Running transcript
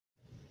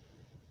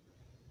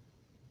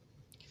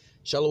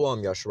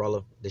Shalom,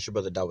 Yasharallah. This your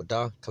brother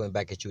Dawada, coming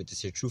back at you with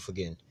this here truth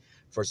again.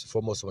 First and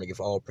foremost, I want to give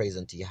all praise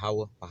unto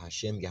Yahweh,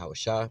 Bahashem, Yahweh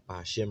Shai,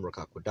 Bahashem,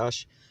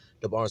 Rakakwadash.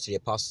 Double honors to the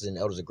apostles and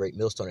elders of Great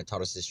Millstone that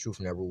taught us this truth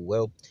and that rule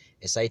well.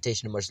 And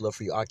salutation and much love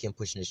for you, Akim,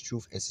 pushing this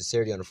truth and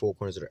sincerity on the four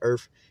corners of the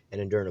earth and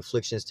enduring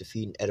afflictions to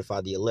feed and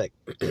edify the elect.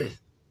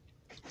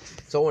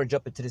 So I want to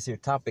jump into this here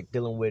topic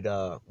dealing with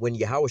when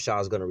Yahweh Shai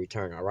is going to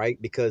return, all right?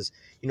 Because,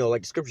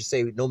 like the scriptures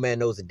say, no man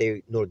knows the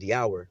day nor the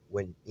hour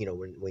when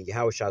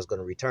Yahweh Shai is going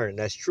to return. And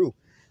that's true,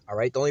 all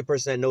right? The only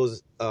person that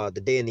knows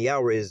the day and the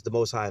hour is the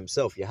Most High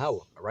himself, Yahweh,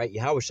 all right?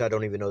 Yahweh Shai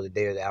don't even know the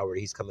day or the hour that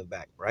he's coming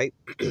back, right?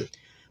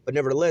 But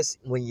nevertheless,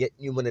 when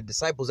the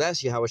disciples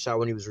asked Yahweh Shai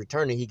when he was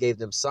returning, he gave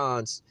them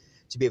signs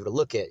to be able to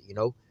look at,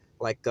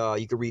 Like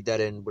you can read that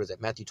in,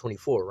 Matthew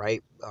 24,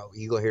 right?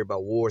 You're going to hear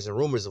about wars and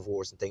rumors of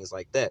wars and things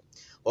like that.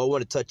 Well, I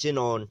want to touch in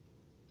on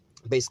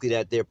basically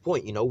their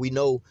point. We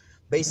know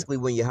basically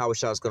when Yahweh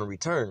Shai is going to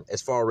return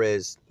as far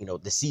as,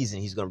 the season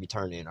he's going to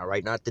return in, all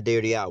right? Not the day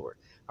or the hour,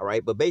 all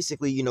right? But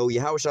basically,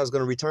 Yahweh Shai is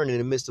going to return in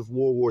the midst of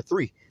World War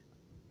III,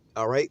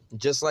 all right?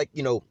 Just like,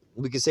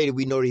 we can say that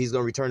we know that he's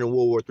going to return in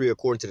World War III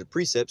according to the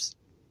precepts,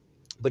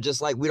 but just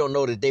like we don't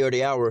know the day or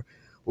the hour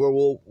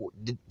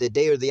the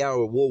day or the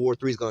hour World War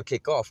III is going to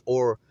kick off,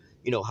 or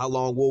how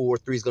long World War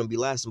III is going to be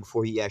lasting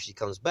before he actually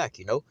comes back.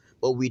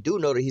 But we do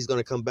know that he's going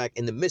to come back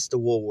in the midst of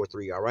World War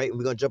III. All right, and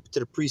we're going to jump into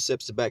the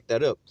precepts to back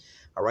that up.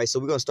 All right, so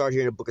we're going to start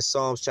here in the book of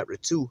Psalms chapter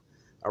 2.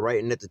 All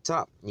right, and at the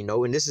top,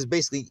 and this is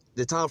basically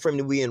the time frame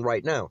that we're in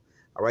right now.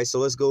 All right, so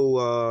let's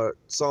go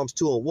Psalms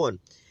 2:1.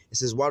 It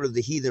says, "Why do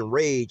the heathen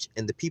rage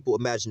and the people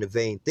imagine a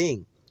vain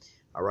thing?"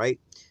 All right,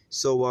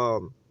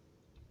 so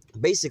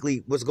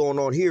basically what's going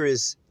on here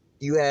is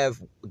you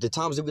have the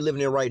times that we're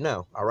living in right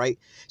now, all right?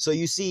 So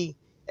you see,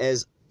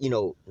 as,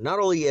 not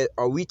only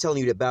are we telling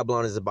you that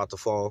Babylon is about to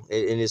fall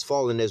and is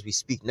falling as we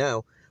speak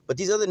now, but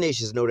these other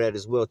nations know that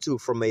as well, too,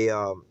 from a,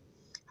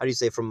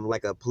 from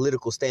like a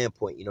political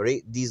standpoint.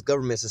 These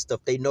governments and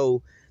stuff, they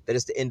know that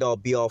it's the end-all,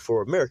 be-all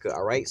for America,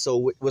 all right?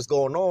 So what's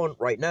going on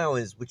right now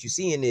is what you're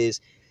seeing is,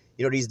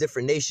 these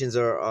different nations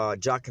are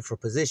jockeying for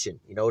position.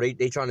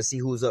 They trying to see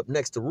who's up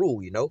next to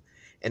rule,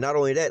 And not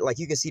only that, like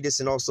you can see this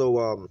in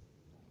also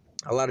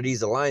a lot of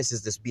these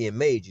alliances that's being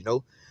made,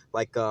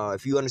 like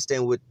if you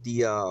understand what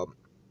the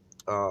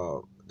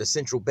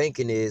central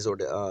banking is, or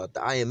the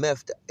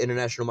IMF, the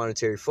International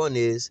Monetary Fund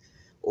is,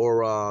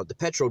 or the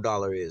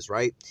petrodollar is,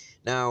 right?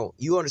 Now,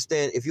 if you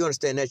understand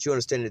that, you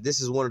understand that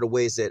this is one of the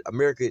ways that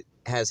America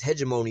has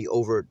hegemony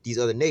over these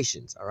other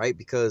nations, all right?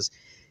 Because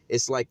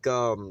it's like,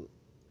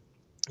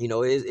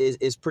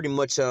 it's pretty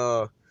much,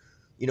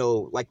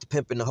 like the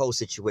pimp in the hoe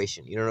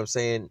situation, you know what I'm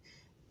saying?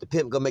 The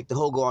pimp gonna make the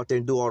hoe go out there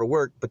and do all the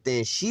work, but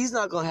then she's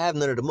not gonna have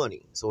none of the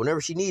money. So whenever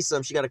she needs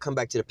something, she got to come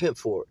back to the pimp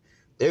for it.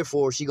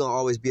 Therefore, she gonna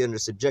always be under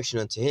subjection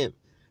unto him,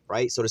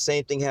 right? So the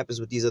same thing happens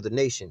with these other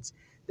nations.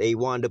 They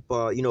wind up,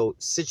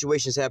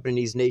 situations happen in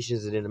these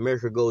nations, and then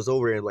America goes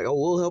over and like, oh,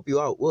 we'll help you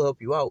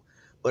out.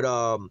 But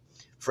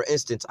for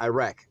instance,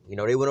 Iraq,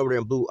 they went over there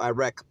and blew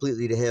Iraq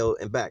completely to hell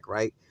and back,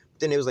 right?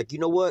 But then it was like, you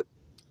know what?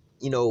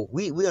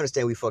 We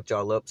understand we fucked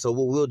y'all up. So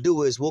what we'll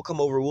do is we'll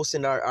come over, we'll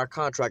send our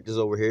contractors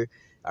over here,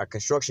 our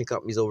construction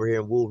companies over here,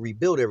 and we'll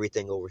rebuild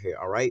everything over here,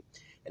 all right?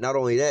 And not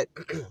only that,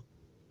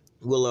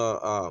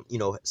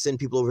 we'll send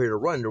people over here to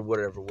run or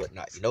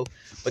whatnot,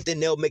 But then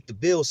they'll make the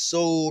bill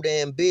so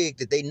damn big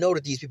that they know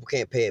that these people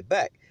can't pay it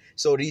back.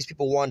 So these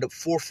people wind up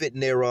forfeiting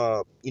their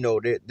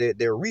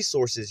their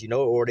resources,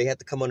 or they have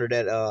to come under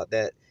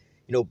that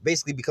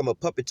basically become a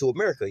puppet to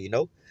America,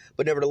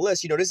 But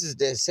nevertheless, this is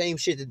the same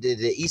shit that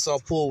the Esau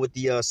pulled with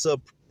the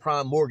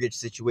subprime mortgage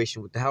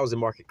situation with the housing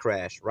market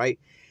crash, right?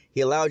 He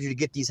allowed you to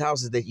get these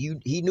houses that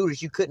he knew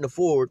that you couldn't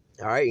afford,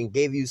 all right, and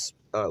gave you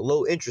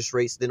low interest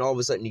rates. Then all of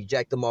a sudden he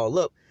jacked them all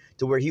up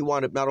to where he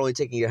wound up not only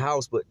taking your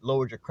house, but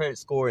lowered your credit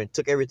score and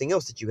took everything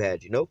else that you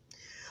had,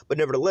 But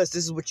nevertheless,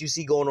 this is what you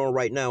see going on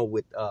right now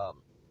with,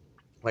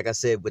 like I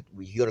said, with,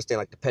 you understand,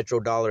 like the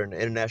petrodollar and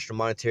the International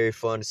Monetary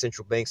Fund, the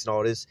central banks and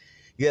all this.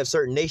 You have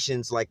certain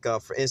nations like,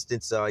 for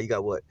instance, you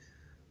got what?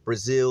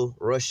 Brazil,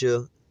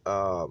 Russia,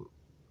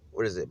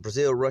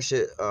 Brazil,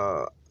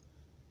 Russia,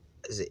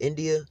 is it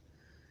India?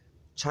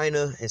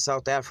 China and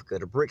South Africa,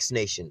 the BRICS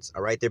nations,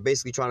 all right? They're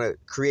basically trying to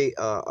create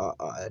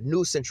a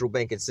new central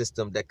banking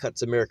system that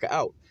cuts America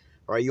out,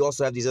 all right? You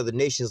also have these other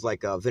nations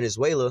like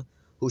Venezuela,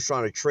 who's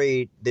trying to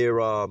trade their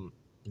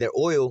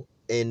oil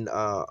in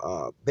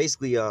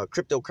basically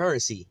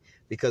cryptocurrency,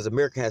 because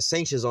America has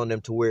sanctions on them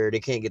to where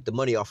they can't get the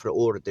money off of the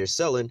oil that they're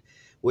selling,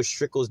 which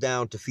trickles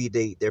down to feed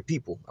their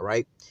people, all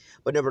right?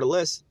 But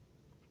nevertheless,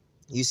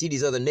 you see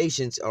these other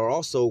nations are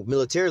also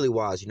militarily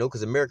wise,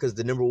 because America is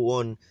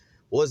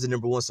was the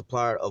number one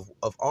supplier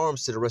of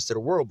arms to the rest of the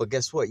world. But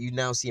guess what? You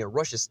now seeing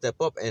Russia step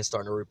up and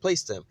starting to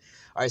replace them.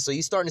 All right, so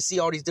you're starting to see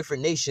all these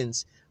different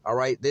nations, all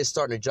right, they're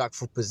starting to jock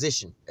for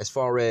position as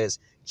far as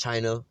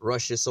China,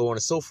 Russia, so on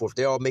and so forth.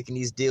 They're all making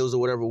these deals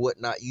or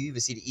whatnot. You even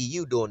see the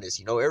EU doing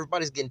this.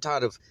 Everybody's getting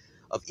tired of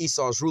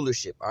Esau's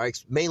rulership, all right,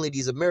 mainly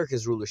these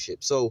Americans'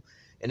 rulership. So,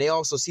 And they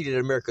also see that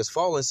America's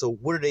falling. So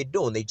what are they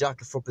doing? They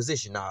jockeying for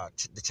position. Nah,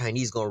 the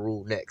Chinese gonna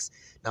rule next.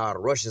 Nah, the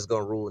Russians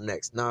gonna rule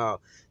next. Nah,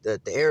 the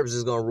Arabs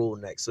is gonna rule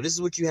next. So this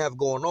is what you have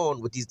going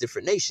on with these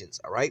different nations.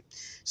 All right.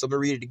 So I'm gonna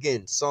read it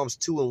again. Psalms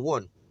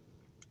 2:1.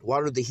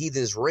 Why do the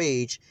heathens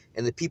rage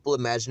and the people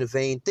imagine a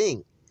vain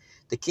thing?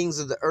 The kings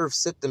of the earth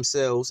set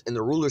themselves, and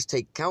the rulers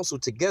take counsel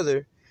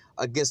together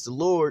against the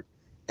Lord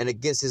and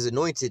against his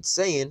anointed,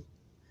 saying,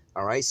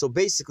 all right, so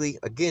basically,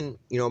 again,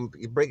 I'm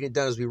breaking it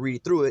down as we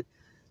read through it.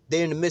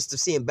 They're in the midst of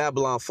seeing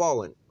Babylon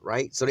falling,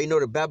 right? So they know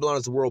that Babylon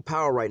is the world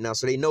power right now.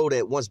 So they know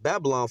that once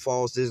Babylon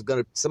falls,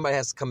 somebody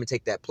has to come and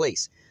take that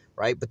place,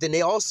 right? But then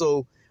they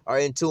also are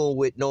in tune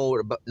with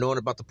knowing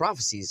about the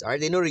prophecies, all right?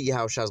 They know that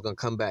Yahushua is going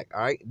to come back,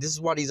 all right? This is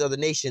why these other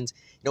nations,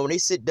 when they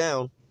sit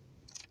down,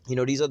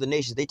 these other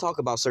nations, they talk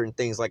about certain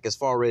things, like as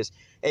far as,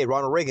 hey,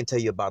 Ronald Reagan tell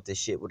you about this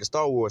shit with the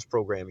Star Wars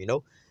program,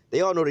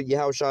 They all know that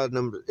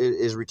Yahushua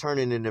is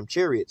returning in them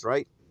chariots,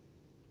 right?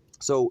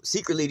 So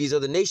secretly, these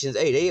other nations,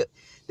 hey,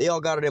 they all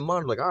got it in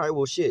mind, like, all right,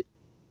 well, shit.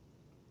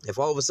 If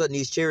all of a sudden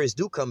these chariots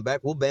do come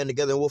back, we'll band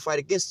together and we'll fight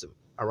against them,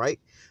 all right?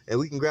 And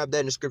we can grab that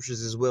in the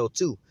scriptures as well,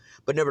 too.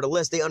 But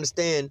nevertheless, they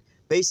understand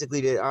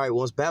basically that, all right,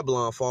 once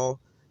Babylon fall,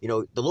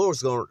 the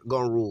Lord's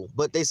gonna rule.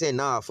 But they say,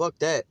 nah, fuck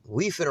that.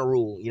 We finna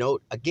rule.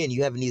 Again,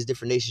 you having these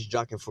different nations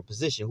jockeying for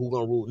position. Who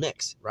gonna rule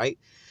next, right?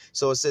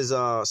 So it says,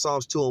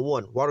 Psalms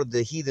 2:1. Why do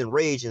the heathen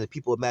rage and the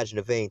people imagine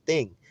a vain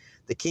thing?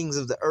 The kings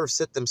of the earth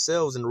set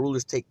themselves, and the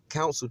rulers take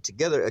counsel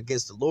together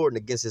against the Lord and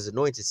against his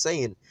anointed,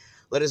 saying,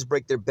 let us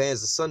break their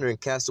bands asunder and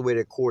cast away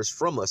their cords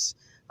from us.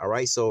 All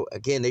right. So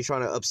again, they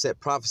trying to upset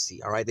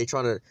prophecy. All right. They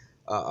trying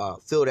to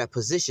fill that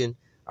position.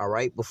 All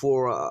right.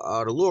 Before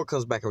the Lord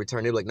comes back and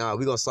return, they're like, nah,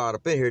 we're going to slide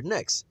up in here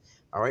next.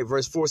 All right.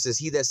 Verse 4 says,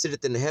 he that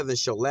sitteth in the heavens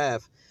shall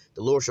laugh.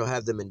 The Lord shall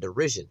have them in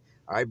derision.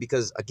 All right.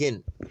 Because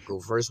again, go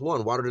verse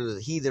 1. Why do the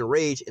heathen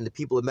rage and the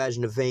people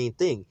imagine a vain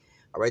thing?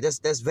 All right.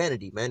 That's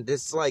vanity, man.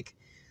 That's like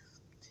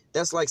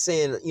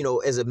saying,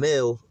 as a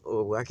male,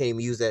 I can't even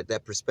use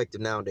that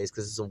perspective nowadays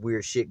because there's some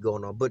weird shit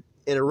going on. But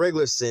in a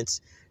regular sense,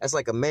 that's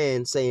like a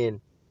man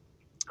saying,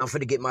 I'm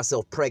finna get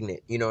myself pregnant,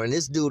 and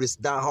this dude is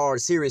die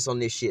hard serious on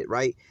this shit,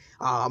 right?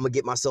 I'm gonna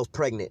get myself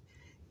pregnant.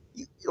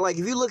 Like,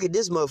 if you look at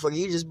this motherfucker,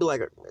 you just be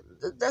like,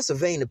 that's a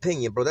vain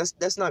opinion, bro.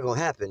 That's not gonna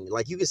happen.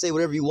 Like, you can say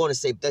whatever you want to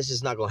say, but that's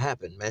just not gonna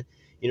happen, man.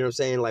 You know what I'm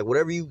saying? Like,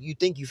 whatever you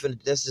think you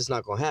finna, that's just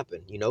not gonna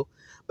happen,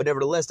 But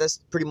nevertheless,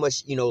 that's pretty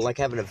much, like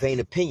having a vain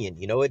opinion,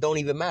 it don't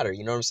even matter.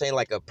 You know what I'm saying?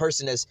 Like a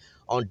person that's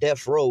on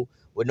death row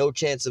with no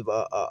chance of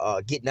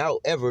getting out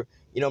ever,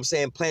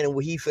 planning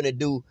what he finna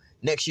do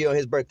next year on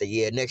his birthday.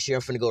 Yeah, next year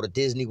I'm finna go to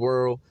Disney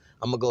World.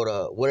 I'm gonna go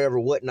to whatever,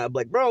 whatnot.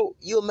 Like, bro,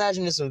 you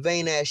imagining some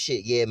vain ass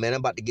shit. Yeah, man, I'm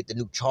about to get the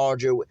new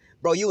Charger.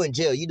 Bro, you in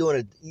jail. You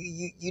doing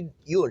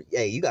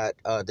you got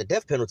the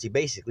death penalty,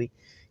 basically.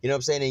 You know what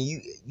I'm saying? And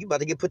you about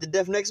to get put to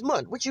death next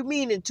month. What you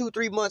mean in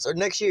 2-3 months or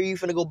next year you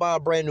finna go buy a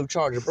brand new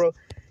Charger, bro?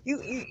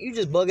 You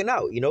just bugging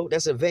out,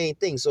 That's a vain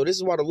thing. So this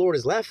is why the Lord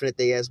is laughing at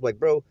they ass, like,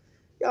 bro,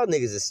 y'all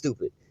niggas is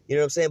stupid. You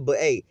know what I'm saying? But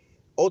hey,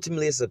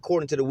 ultimately it's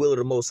according to the will of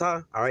the Most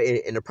High, all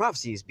right, and the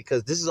prophecies,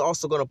 because this is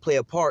also going to play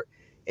a part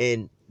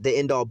in the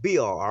end all be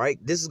all right?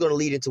 This is going to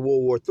lead into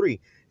World War III.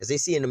 As they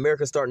see in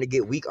America starting to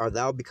get weak, art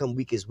thou become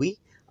weak as we,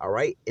 all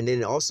right? And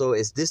then also,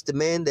 is this the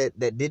man that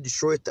did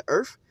destroy the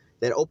earth,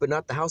 that opened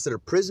not the house of the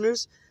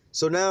prisoners?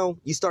 So now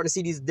you start to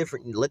see these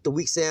different, let the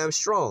weak say I'm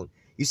strong.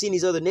 You see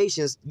these other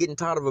nations getting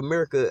tired of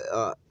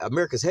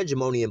America's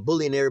hegemony and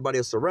bullying everybody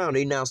else around.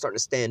 They now starting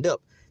to stand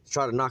up to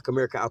try to knock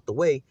America out the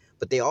way.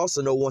 But they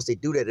also know once they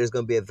do that, there's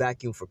going to be a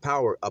vacuum for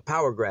power, a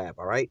power grab,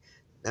 all right?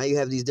 Now you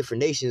have these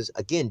different nations,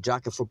 again,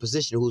 jockeying for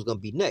position who's going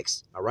to be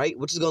next, all right?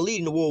 Which is going to lead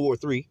into World War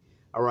III,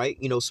 all right?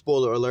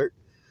 Spoiler alert.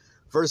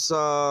 Verse,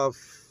 matter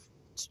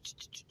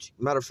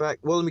of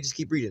fact, well, let me just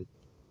keep reading.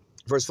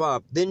 Verse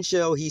 5, then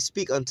shall he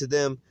speak unto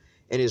them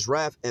in his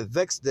wrath and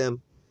vex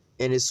them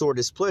in his sore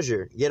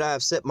displeasure. Yet I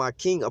have set my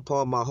king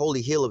upon my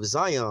holy hill of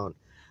Zion.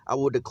 I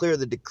will declare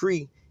the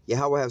decree.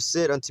 Yahweh have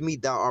said unto me,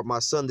 thou art my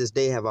son, this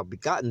day have I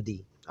begotten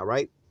thee. All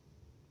right.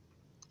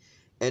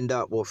 And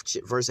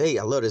verse 8,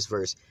 I love this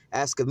verse.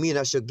 Ask of me, and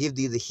I shall give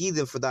thee the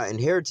heathen for thy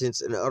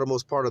inheritance, and the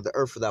uttermost part of the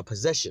earth for thy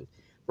possession.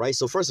 Right.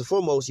 So first and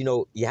foremost,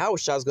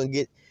 Yahushua is going to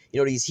get,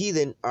 these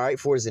heathen, all right,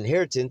 for his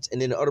inheritance. And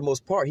then the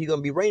uttermost part, he's going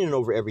to be reigning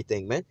over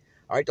everything, man.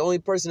 All right. The only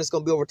person that's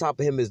going to be over top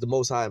of him is the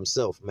Most High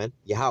himself, man.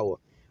 Yahweh. All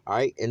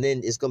right. And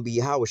then it's going to be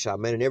Yahushua,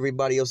 man. And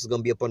everybody else is going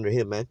to be up under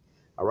him, man.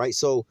 All right.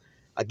 So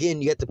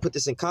again, you have to put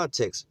this in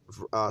context.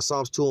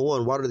 Psalms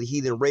 2:1. Why do the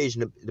heathen rage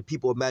and the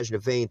people imagine a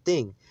vain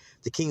thing?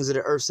 The kings of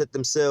the earth set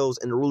themselves,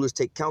 and the rulers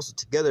take counsel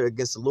together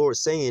against the Lord,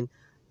 saying,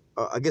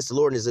 against the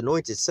Lord and his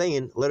anointed,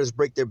 saying, let us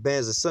break their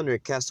bands asunder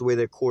and cast away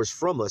their cords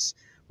from us.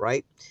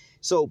 Right.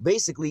 So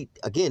basically,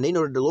 again, they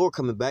know that the Lord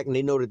coming back, and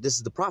they know that this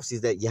is the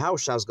prophecies that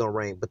Yahushua is going to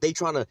reign, but they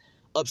trying to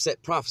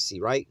upset prophecy.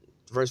 Right.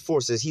 Verse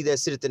 4 says, he that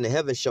sitteth in the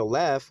heavens shall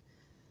laugh.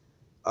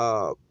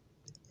 The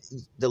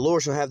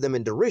Lord shall have them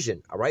in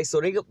derision. All right.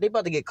 So they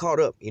about to get caught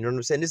up. You know what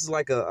I'm saying? This is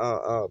like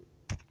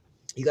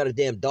you got a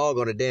damn dog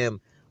on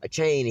a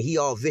chain, and he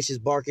all vicious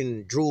barking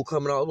and drool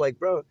coming out. I'm like,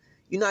 bro,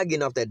 you're not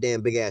getting off that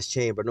damn big ass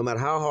chain, bro. No matter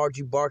how hard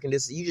you barking,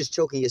 this you just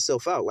choking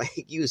yourself out.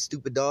 Like, you a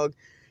stupid dog.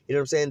 You know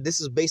what I'm saying?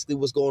 This is basically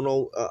what's going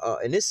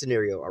on in this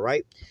scenario. All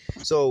right.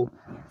 So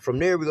from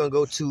there, we're gonna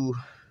go to,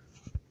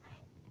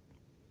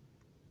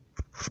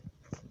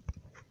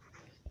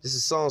 this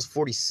is Psalms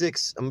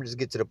 46. I'm gonna just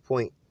get to the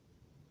point.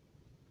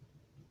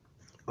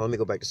 Oh, let me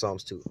go back to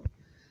Psalms 2.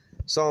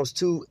 Psalms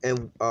 2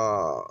 and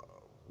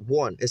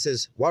 1. It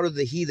says, "Why do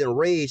the heathen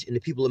rage and the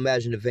people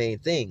imagine a vain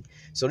thing?"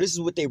 So this is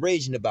what they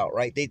raging about,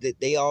 right?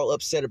 They all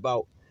upset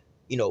about,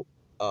 you know,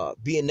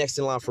 being next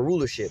in line for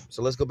rulership.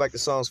 So let's go back to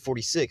Psalms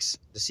 46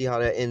 to see how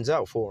that ends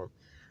out for them.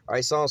 All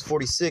right, Psalms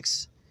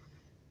 46.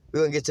 We're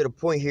going to get to the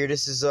point here.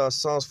 This is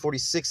Psalms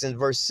 46 and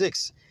verse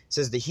 6. It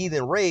says, "The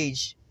heathen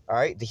rage." All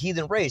right, the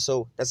heathen rage.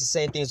 So that's the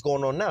same thing that's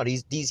going on now.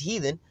 These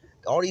heathen,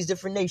 all these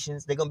different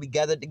nations, they're going to be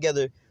gathered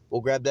together.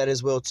 We'll grab that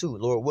as well too,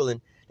 Lord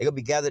willing. They're going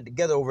to be gathered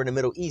together over in the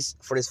Middle East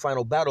for this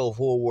final battle of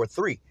World War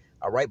III.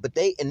 All right, but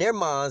they, in their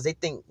minds, they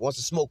think once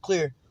the smoke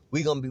clear,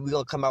 we're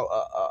gonna come out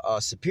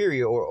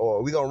superior,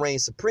 or we're gonna reign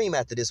supreme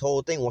after this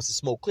whole thing. Once the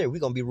smoke clear, we're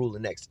gonna be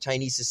ruling next. The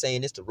Chinese is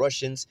saying this, the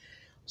Russians,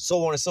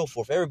 so on and so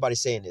forth.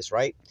 Everybody's saying this,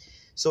 right?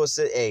 So it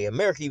said, hey,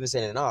 America even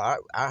saying, no,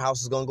 our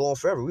house is gonna go on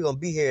forever. We're gonna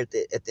be here at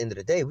the end of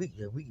the day. We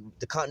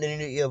the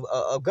continuity of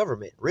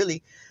government.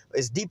 Really,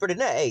 it's deeper than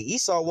that. Hey,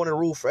 Esau wanted to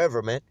rule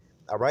forever, man.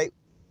 All right.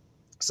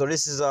 So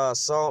this is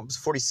Psalms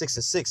 46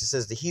 and 6. It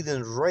says, "The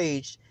heathens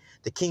raged,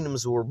 the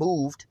kingdoms were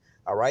moved."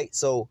 All right.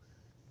 So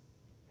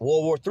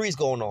World War III is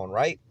going on,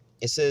 right?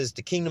 It says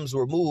the kingdoms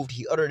were moved.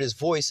 He uttered his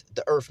voice.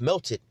 The earth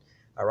melted.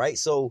 All right.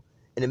 So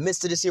in the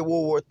midst of this here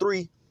World War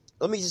III,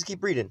 let me just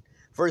keep reading.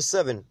 Verse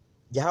 7.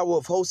 "Yahweh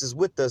of hosts is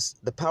with us.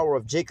 The power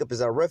of Jacob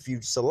is our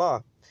refuge.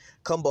 Salah.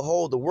 Come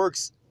behold the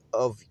works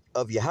of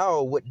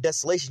Yahweh, what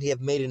desolation he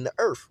have made in the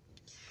earth."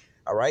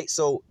 All right.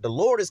 So the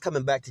Lord is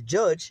coming back to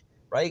judge,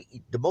 right?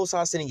 The Most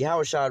High sending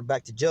Yahweh Shai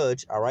back to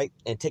judge, all right,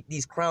 and take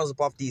these crowns up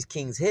off these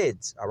kings'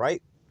 heads, all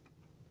right?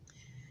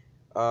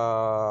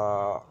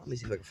 Let me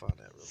see if I can find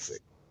that real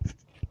quick.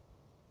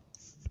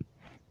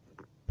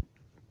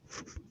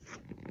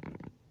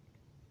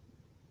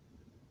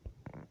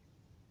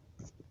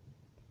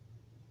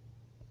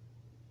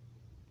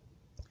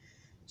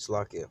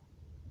 Slakia.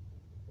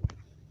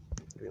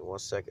 Give me 1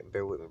 second.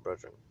 Bear with me,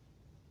 brethren.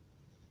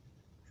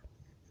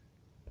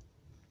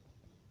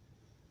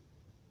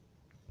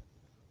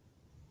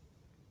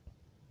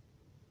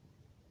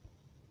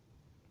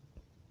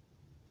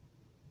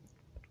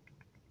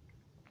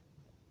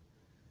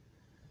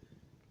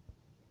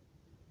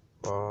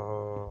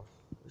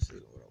 This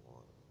is what I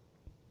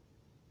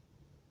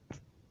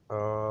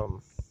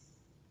want.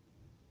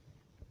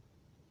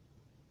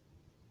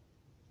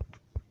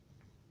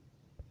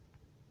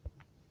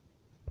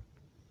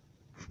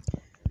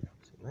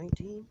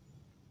 19.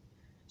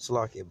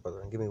 Slakia,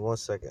 brother. Give me 1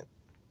 second.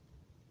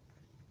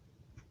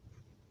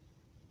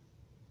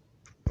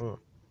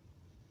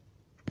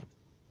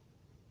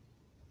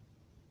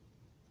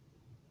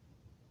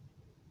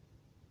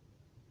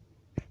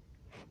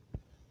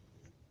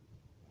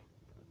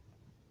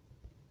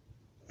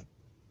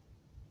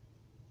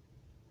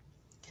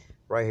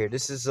 Right here.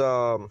 This is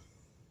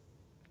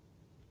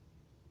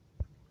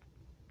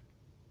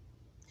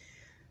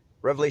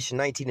Revelation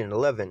 19 and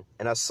 11.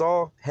 "And I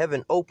saw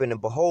heaven open, and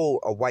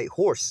behold, a white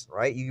horse."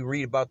 Right? You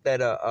read about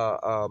that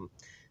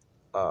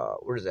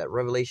what is that?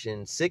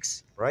 Revelation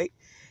 6, right?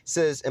 It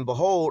says, "And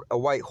behold, a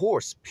white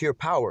horse, pure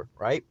power,"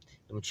 right?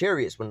 Them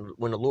chariots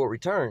when the Lord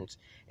returns.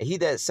 "And he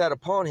that sat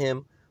upon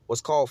him was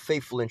called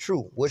Faithful and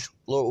True," which,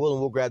 Lord willing,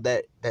 we'll grab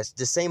that. That's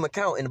the same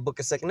account in the book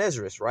of 2nd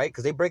Ezra, right?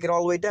 Because they break it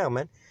all the way down,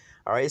 man.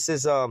 All right, it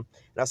says, "And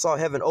I saw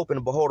heaven open,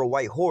 and behold, a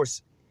white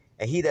horse,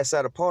 and he that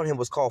sat upon him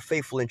was called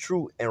Faithful and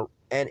True, and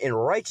in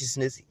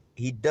righteousness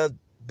he doth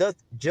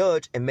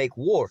judge and make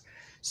war."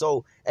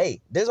 So,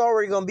 hey, there's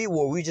already going to be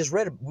war. We just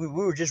read it. We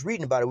were just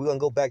reading about it. We're going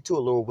to go back to it,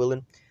 Lord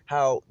willing,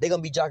 how they're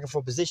going to be jockeying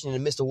for position in the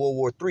midst of World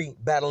War III,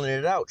 battling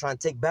it out, trying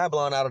to take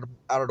Babylon out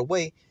of the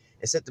way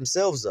and set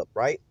themselves up,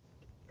 right?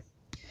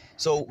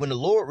 So when the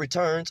Lord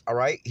returns, all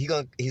right, he's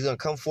gonna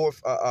come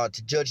forth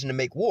to judge and to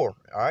make war,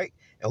 all right?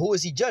 And who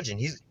is he judging?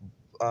 He's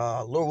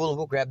Lord willing,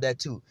 we'll grab that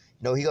too.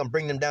 You know, he's gonna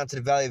bring them down to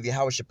the valley of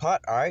Yahweh Shaphat,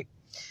 all right?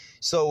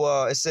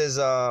 So it says,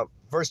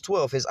 verse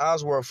 12, "His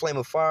eyes were a flame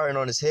of fire, and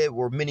on his head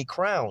were many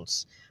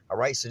crowns." All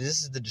right, so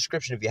this is the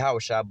description of Yahweh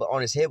Shai, but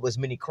on his head was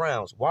many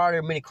crowns. Why are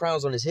there many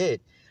crowns on his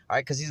head? All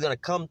right, because he's going to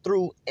come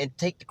through and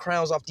take the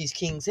crowns off these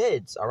kings'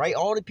 heads. All right,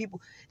 all the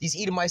people, these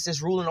Edomites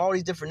that's ruling, all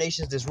these different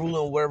nations that's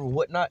ruling, whatever,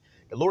 whatnot,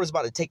 the Lord is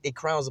about to take their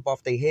crowns up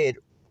off their head,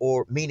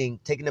 or meaning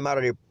taking them out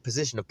of their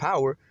position of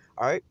power,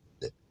 all right,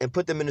 and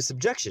put them into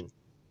subjection.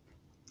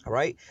 All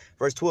right,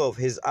 verse 12,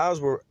 "His eyes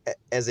were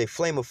as a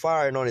flame of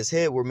fire, and on his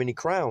head were many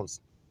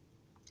crowns.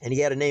 And he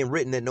had a name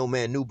written that no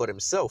man knew but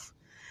himself.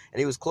 And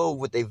he was clothed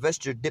with a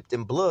vesture dipped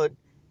in blood,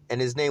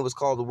 and his name was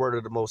called the Word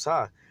of the Most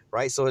High."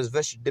 Right? So his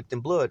vesture dipped in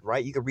blood,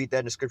 right? You can read that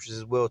in the scriptures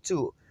as well,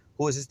 too.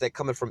 "Who is this that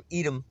cometh from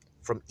Edom,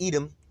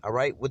 all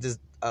right, with his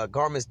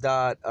garments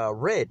dyed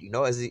red, you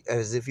know, as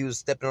if he was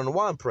stepping on the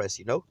wine press,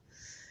 you know?"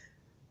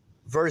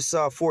 Verse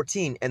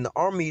 14, and the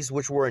armies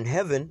which were in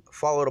heaven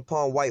followed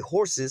upon white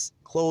horses,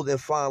 clothed in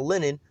fine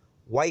linen,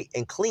 white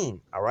and clean.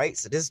 All right,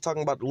 so this is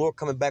talking about the Lord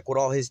coming back with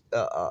all his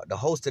the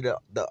host of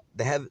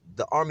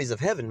the armies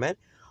of heaven, man.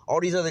 All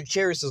these other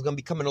chariots is going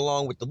to be coming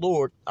along with the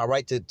Lord, all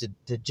right,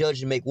 to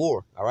judge and make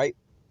war. All right,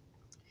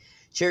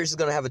 chariots is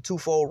going to have a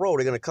twofold role.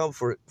 They're going to come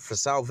for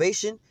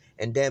salvation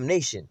and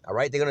damnation. All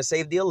right, they're going to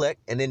save the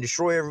elect and then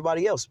destroy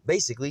everybody else.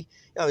 Basically,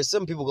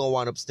 some people going to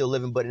wind up still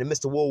living, but in the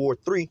midst of World War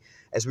III,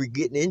 as we're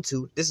getting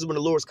into, this is when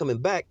the Lord's coming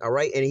back. All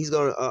right, and he's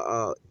going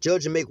to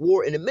judge and make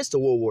war in the midst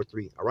of World War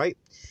III. All right,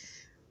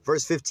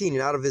 verse 15,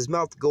 and out of his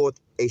mouth goeth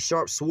a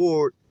sharp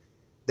sword,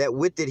 that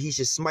with it he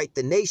should smite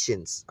the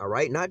nations. All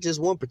right, not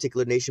just one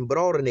particular nation, but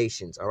all the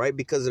nations. All right,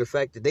 because of the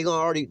fact that they're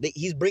going to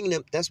he's bringing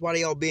them. That's why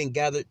they all being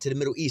gathered to the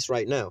Middle East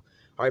right now.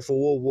 All right, for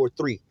World War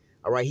III.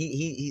 All right,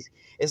 he's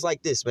it's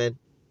like this, man.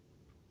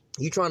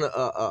 You trying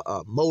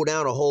to mow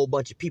down a whole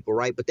bunch of people,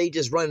 right? But they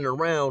just running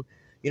around.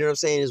 You know what I'm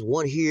saying? There's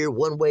one here,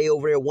 one way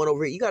over there, one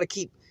over here. You got to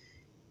keep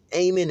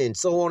aiming and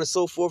so on and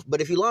so forth. But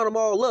if you line them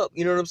all up,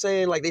 you know what I'm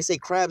saying? Like they say,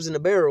 crabs in the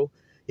barrel.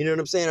 You know what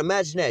I'm saying?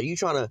 Imagine that. You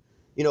trying to,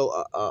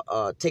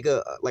 take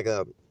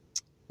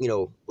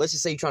let's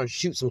just say you're trying to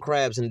shoot some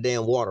crabs in the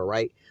damn water,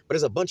 right? But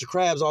there's a bunch of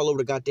crabs all over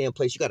the goddamn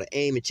place. You got to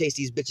aim and chase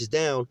these bitches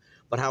down.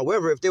 But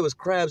however, if there was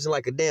crabs in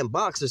like a damn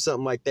box or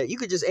something like that, you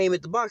could just aim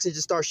at the box and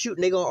just start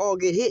shooting. They're going to all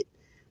get hit.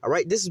 All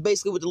right. This is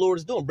basically what the Lord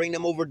is doing. Bring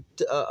them over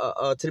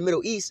to the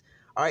Middle East.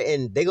 All right.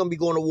 And they're going to be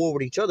going to war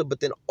with each other.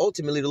 But then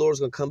ultimately the Lord is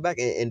going to come back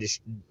and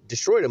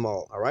destroy them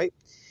all. All right.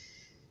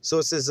 So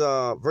it says,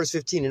 verse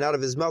 15, and out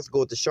of his mouth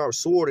goeth the sharp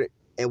sword,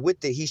 and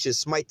with it he should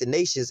smite the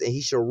nations, and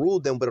he shall rule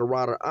them with a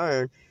rod of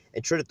iron,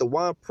 and tread at the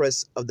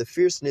winepress of the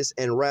fierceness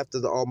and wrath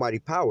of the almighty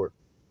power.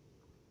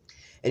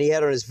 And he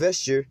had on his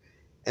vesture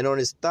and on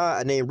his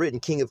thigh a name written,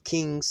 King of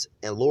Kings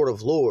and Lord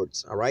of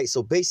Lords. All right.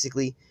 So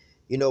basically,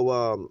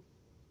 man,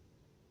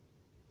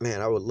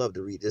 I would love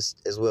to read this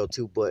as well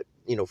too, but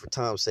for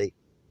time's sake,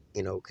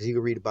 because you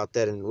can read about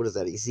that in, what is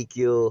that,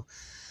 Ezekiel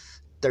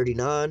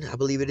 39, I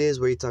believe it is,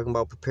 where you're talking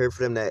about prepare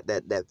for them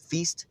that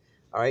feast.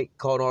 All right,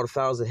 called all the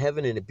fowls of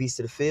heaven and the beasts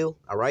of the field.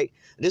 All right,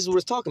 and this is what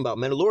it's talking about,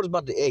 man. The Lord is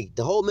about to,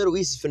 the whole Middle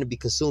East is going to be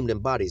consumed in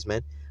bodies,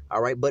 man. All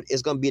right, but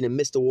it's going to be in the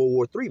midst of World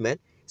War III, man.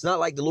 It's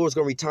not like the Lord's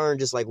going to return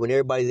just like when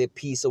everybody's at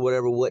peace or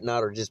whatever,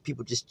 whatnot, or just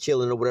people just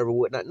chilling or whatever,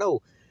 whatnot.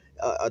 No,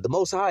 the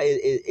Most High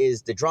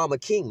is the drama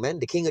king, man,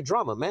 the king of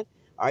drama, man.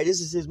 All right, this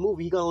is his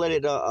movie. He's going to let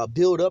it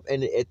build up,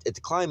 and at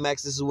the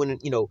climax, this is when,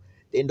 the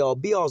end all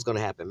be all is going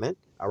to happen, man.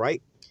 All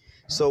right.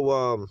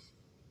 So,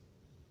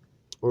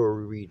 where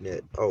are we reading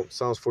at? Oh,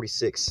 Psalms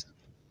 46.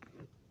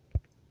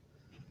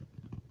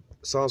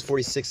 Psalms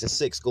 46 and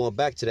 6, going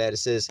back to that, it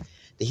says,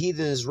 the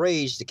heathens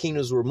raged, the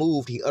kingdoms were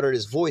moved, he uttered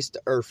his voice,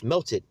 the earth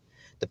melted.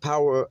 The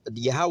power,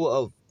 the Yahweh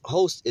of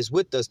hosts is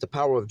with us, the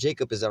power of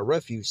Jacob is our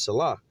refuge,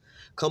 Salah.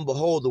 Come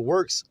behold the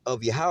works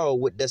of Yahweh,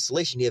 with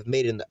desolation he have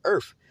made in the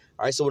earth.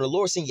 All right, so when the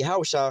Lord sent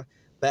Yahushua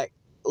back,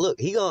 look,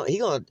 he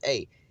gonna,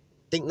 hey,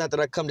 think not that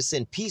I come to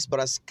send peace, but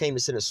I came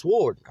to send a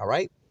sword, all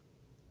right?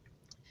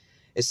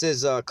 It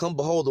says, come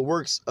behold the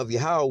works of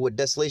Yahweh, with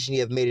desolation he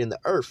have made in the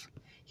earth.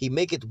 He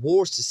maketh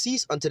wars to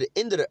cease unto the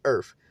end of the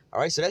earth. All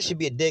right, so that should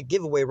be a dead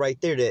giveaway right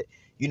there that,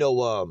 you're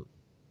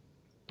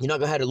not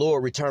going to have the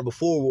Lord return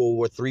before World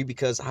War III,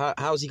 because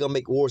how is he going to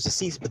make wars to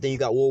cease? But then you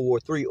got World War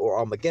III or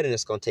Armageddon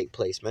that's going to take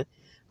place, man.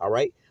 All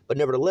right, but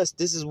nevertheless,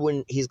 this is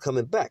when he's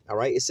coming back. All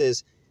right, it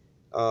says,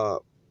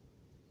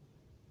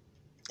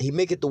 he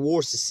maketh the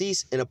wars to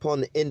cease, and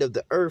upon the end of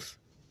the earth,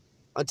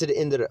 unto the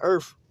end of the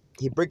earth,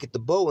 he breaketh the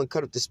bow and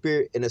cutteth the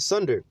spear in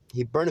asunder.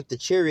 He burneth the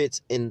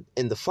chariots in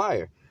the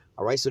fire.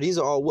 All right, so these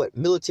are all what?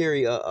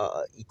 Military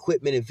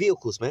equipment and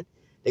vehicles, man.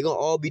 They're going to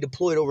all be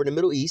deployed over in the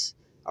Middle East.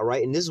 All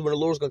right, and this is when the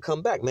Lord's going to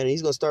come back, man. And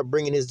he's going to start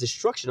bringing his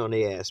destruction on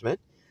their ass, man.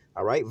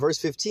 All right, verse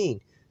 15.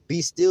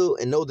 Be still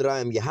and know that I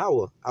am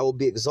Yahweh. I will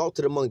be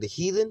exalted among the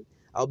heathen.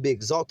 I'll be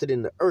exalted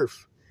in the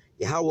earth.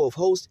 Yahweh of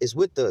hosts is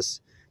with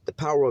us. The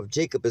power of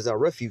Jacob is our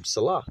refuge,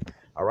 Salah.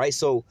 All right,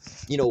 so,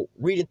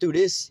 reading through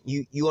this,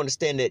 you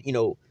understand that,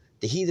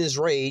 the heathens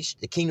raged,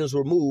 the kingdoms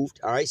were moved.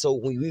 All right, so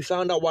when we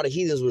found out why the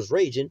heathens was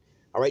raging,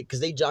 all right, because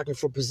they jockeying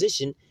for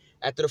position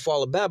after the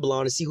fall of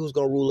Babylon to see who's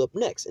going to rule up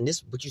next. And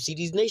this what you see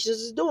these nations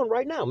is doing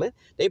right now, man.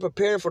 They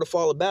preparing for the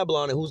fall of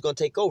Babylon and who's going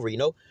to take over,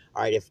 All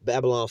right, if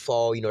Babylon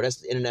fall,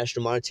 that's the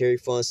International Monetary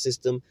Fund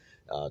system,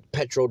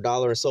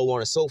 petrodollar, and so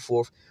on and so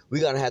forth.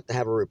 We're going to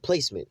have a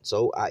replacement.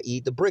 So, i.e.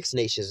 the BRICS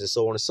nations and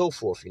so on and so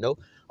forth,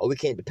 Oh, we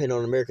can't depend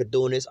on America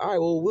doing this. All right,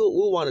 well,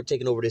 we'll wind up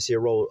taking over this here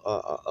role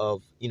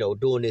of,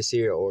 doing this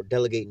here or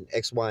delegating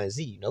X, Y, and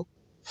Z, But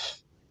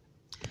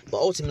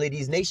ultimately,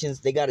 these nations,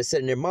 they got to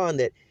set in their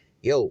mind that,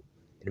 in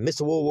the midst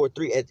of World War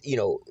III,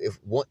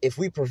 if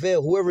we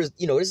prevail, whoever is,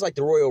 this is like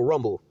the Royal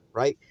Rumble,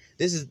 right?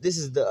 This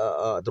is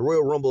the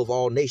Royal Rumble of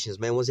all nations,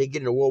 man. Once they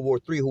get into World War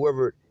III,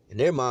 whoever in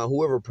their mind,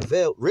 whoever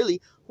prevail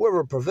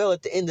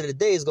at the end of the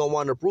day is gonna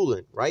wind up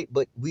ruling, right?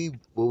 But we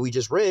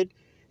just read,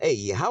 hey,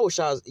 Yahweh's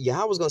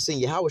gonna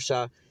send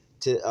Yahushua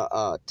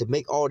to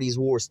make all these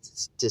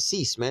wars to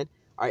cease, man.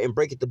 all right, and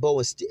break it the bow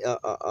and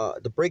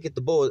the break it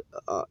the bow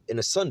in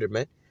asunder,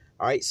 man.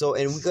 All right, so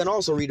and we can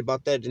also read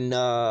about that in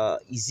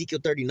Ezekiel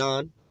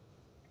 39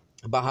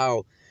 about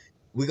how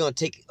we're gonna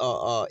take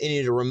any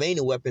of the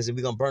remaining weapons and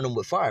we're gonna burn them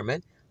with fire,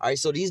 man. All right,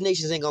 so these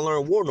nations ain't gonna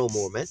learn war no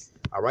more, man.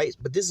 All right,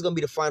 but this is gonna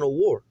be the final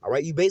war. All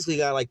right, you basically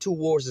got like 2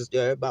 wars,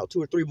 about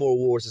 2 or 3 more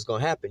wars is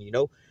gonna happen, you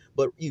know.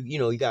 But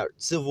you got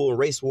civil and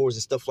race wars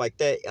and stuff like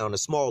that on a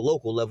small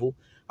local level.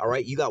 All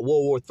right, you got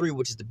World War III,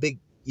 which is the big,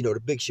 the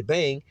big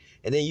shebang,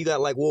 and then you got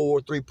like World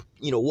War III,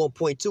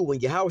 1.2 when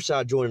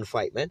Yahushua joined the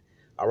fight, man.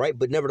 All right,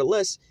 but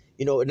nevertheless,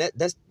 and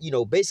that's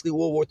basically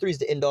World War III is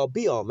the end all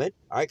be all, man.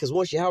 All right, because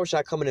once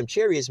Yahushua come in them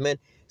chariots, man,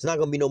 it's not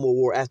gonna be no more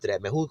war after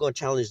that, man. Who's gonna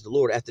challenge the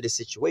Lord after this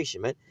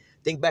situation, man?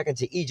 Think back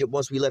into Egypt.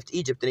 Once we left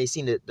Egypt, and they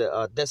seen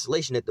the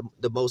desolation that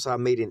the Most High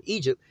made in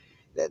Egypt.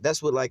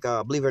 That's what, like,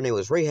 I believe her name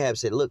was Rahab,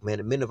 said, look, man,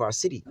 the men of our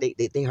city,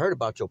 they heard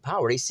about your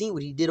power. They seen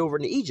what he did over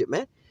in Egypt,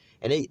 man.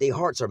 And they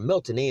hearts are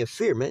melting. They in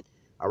fear, man.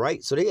 All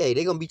right, so they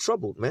going to be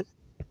troubled, man.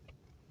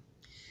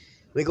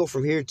 Let me go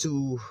from here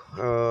to,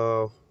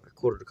 I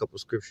quoted a couple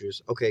of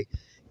scriptures. Okay,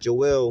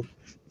 Joel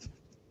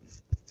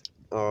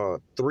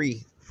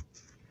 3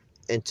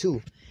 and 2.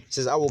 It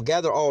says, I will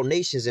gather all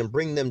nations and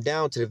bring them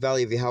down to the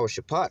valley of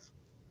Yehoshaphat,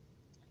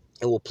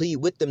 and will plead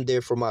with them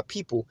there for my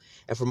people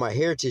and for my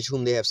heritage,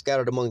 whom they have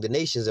scattered among the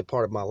nations and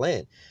part of my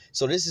land.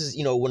 So this is,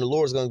 when the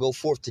Lord is going to go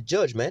forth to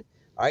judge, man.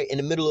 All right, in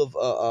the middle of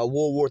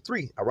World War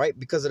III, all right,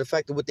 because of the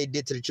fact of what they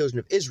did to the children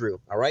of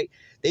Israel, all right.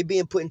 They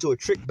being put into a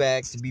trick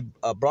bag to be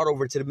brought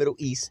over to the Middle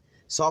East,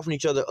 soften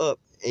each other up,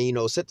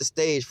 and, set the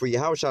stage for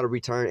Yahushua to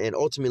return and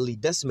ultimately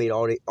decimate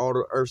all the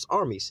earth's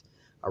armies.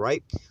 All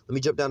right, let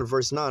me jump down to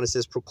verse 9. It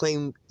says,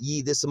 proclaim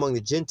ye this among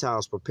the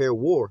Gentiles, prepare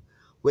war,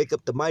 wake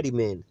up the mighty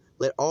men.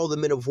 Let all the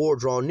men of war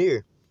draw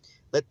near.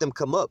 Let them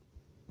come up.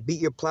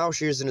 Beat your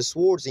plowshares and the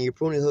swords and your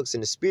pruning hooks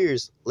and the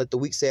spears. Let the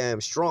weak say, I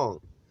am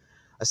strong.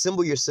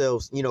 Assemble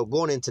yourselves,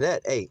 going into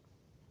that. Hey,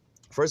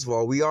 first of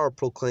all, we are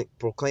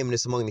proclaiming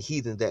this among the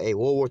heathen that, hey,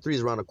 World War III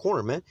is around the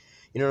corner, man.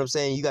 You know what I'm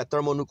saying? You got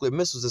thermonuclear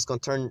missiles that's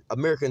going to turn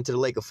America into the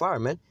lake of fire,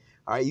 man.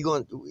 All right,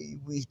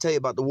 we tell you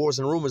about the wars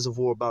and rumors of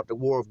war, about the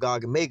war of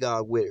Gog and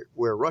Magog,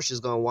 where Russia's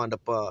going to wind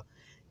up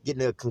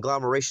getting a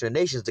conglomeration of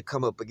nations to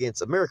come up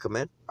against America,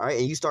 man. All right,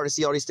 and you start to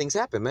see all these things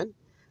happen, man.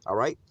 All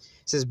right,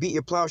 it says, beat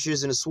your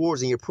plowshares and the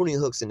swords and your pruning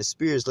hooks and the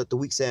spears. Let the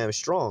weak say, I am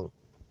strong.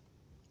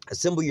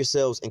 Assemble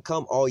yourselves and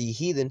come, all ye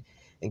heathen,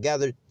 and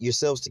gather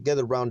yourselves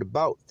together round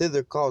about.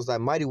 Thither cause thy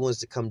mighty ones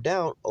to come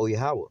down, O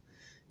Yahweh.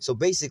 So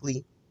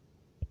basically,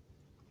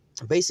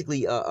 this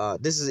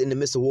is in the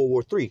midst of World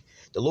War III.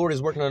 The Lord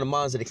is working on the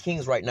minds of the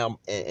kings right now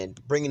and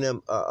bringing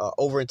them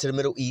over into the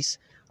Middle East.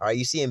 All right,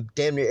 you see him,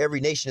 damn near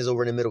every nation is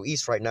over in the Middle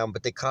East right now,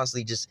 but they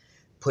constantly just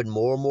putting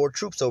more and more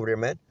troops over there,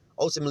 man.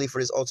 Ultimately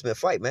for this ultimate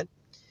fight, man.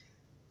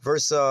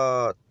 Verse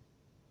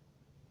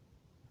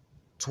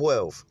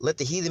 12. Let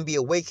the heathen be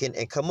awakened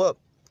and come up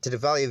to the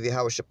valley of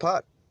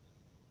Yehoshaphat,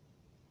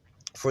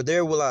 for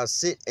there will I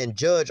sit and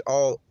judge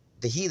all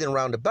the heathen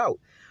round about.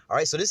 All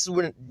right, so this is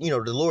when,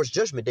 the Lord's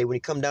judgment day, when he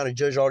come down and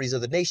judge all these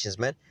other nations,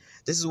 man.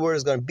 This is where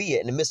it's going to be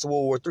at in the midst of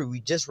World War III. We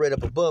just read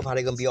up above how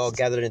they're going to be all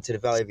gathered into the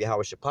valley of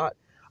Yehoshaphat.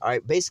 All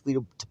right, basically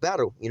to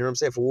battle, you know what I'm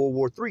saying, for World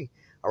War III.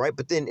 All right,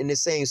 but then in the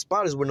same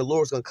spot is when the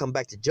Lord's going to come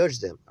back to judge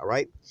them. All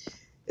right,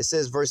 it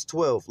says, verse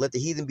 12, let the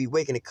heathen be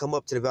wakened and come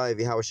up to the valley of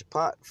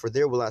Yehoshaphat, for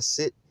there will I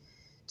sit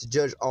to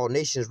judge all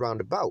nations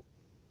round about.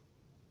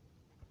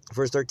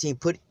 Verse 13,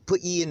 put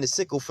ye in the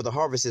sickle, for the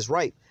harvest is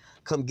ripe.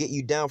 Come get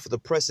you down, for the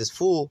press is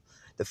full.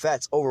 The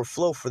fats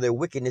overflow, for their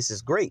wickedness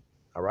is great.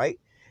 All right.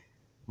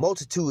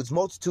 Multitudes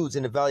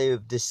in the valley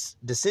of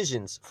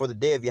decisions, for the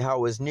day of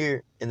Yahweh is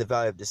near in the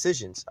valley of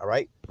decisions. All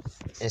right.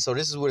 And so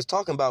this is what it's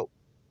talking about.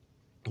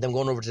 Them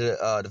going over to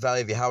the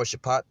valley of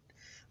Yehoshaphat.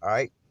 All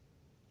right.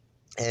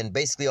 And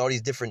basically all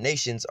these different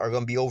nations are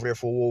going to be over there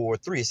for World War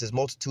III. It says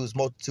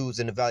multitudes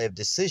in the valley of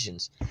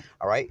decisions.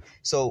 All right.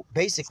 So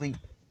basically,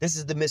 this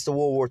is the midst of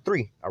World War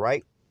III. All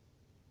right.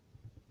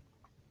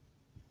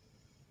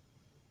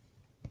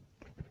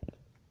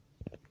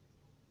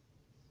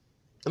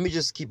 Let me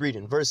just keep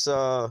reading. Verse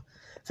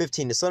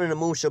 15, the sun and the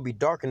moon shall be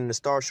darkened and the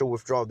stars shall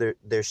withdraw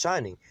their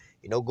shining.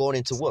 Going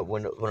into what?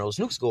 When those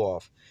nukes go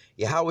off.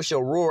 Yahweh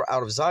shall roar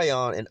out of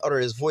Zion and utter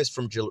his voice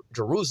from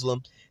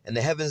Jerusalem, and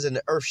the heavens and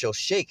the earth shall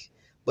shake.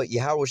 But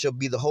Yahweh shall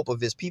be the hope of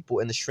his people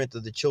and the strength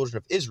of the children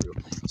of Israel.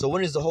 So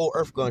when is the whole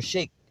earth going to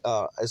shake?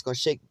 It's going to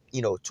shake,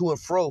 to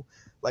and fro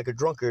like a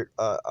drunkard,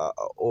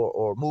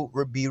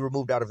 or be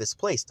removed out of its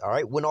place. All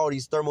right. When all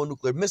these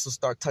thermonuclear missiles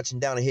start touching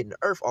down and hitting the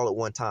earth all at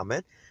one time,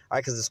 man. All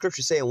right. Because the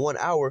scriptures say in 1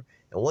 hour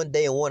and 1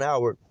 day and 1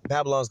 hour,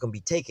 Babylon's going to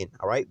be taken.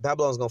 All right.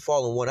 Babylon's going to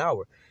fall in 1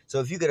 hour. So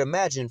if you could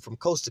imagine from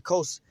coast to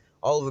coast,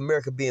 all of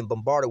America being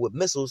bombarded with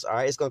missiles, all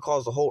right, it's going to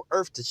cause the whole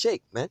earth to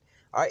shake, man.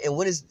 All right. And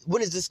when is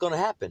this going to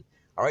happen?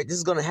 All right. This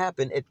is going to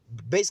happen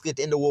basically at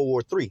the end of World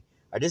War III.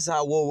 All right. This is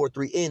how World War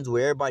III ends,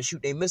 where everybody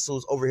shoot their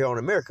missiles over here on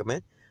America,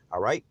 man.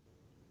 All right.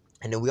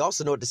 And then we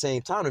also know at the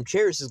same time, them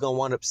chariots is going to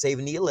wind up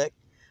saving the elect,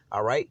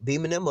 all right,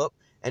 beaming them up,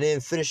 and then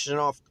finishing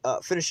off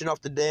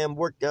the damn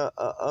work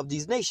of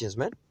these nations,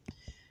 man.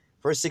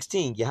 Verse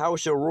 16, Yahweh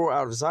shall roar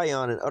out of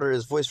Zion and utter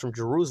his voice from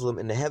Jerusalem,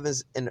 and the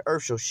heavens and the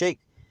earth shall shake.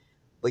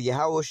 But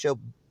Yahweh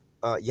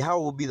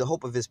will be the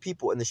hope of his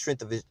people and the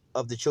strength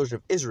of the children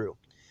of Israel.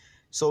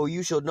 So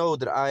you shall know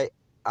that I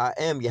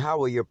am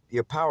Yahweh,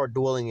 your power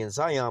dwelling in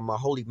Zion, my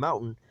holy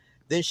mountain.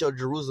 Then shall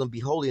Jerusalem be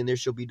holy, and there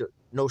shall be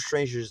no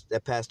strangers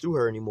that pass through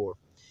her anymore.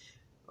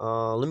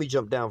 Let me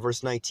jump down.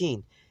 Verse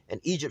 19. And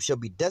Egypt shall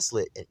be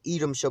desolate, and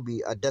Edom shall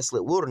be a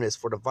desolate wilderness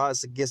for the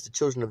violence against the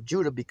children of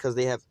Judah, because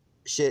they have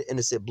shed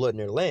innocent blood in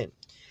their land.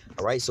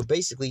 All right, so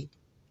basically,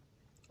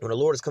 when the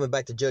Lord is coming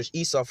back to judge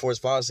Esau for his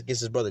violence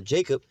against his brother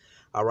Jacob,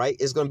 all right,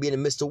 it's going to be in the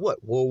midst of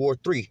what? World War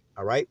III,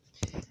 all right?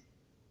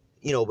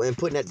 You know, and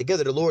putting that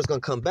together, the Lord's going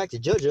to come back to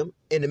judge him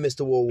in the midst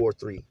of World War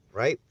III,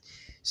 right?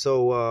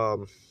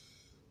 So,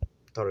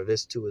 thought of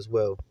this too as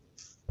well.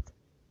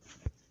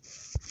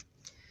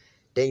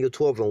 Daniel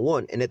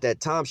 12:1, and at that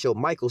time shall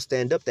Michael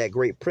stand up, that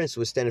great prince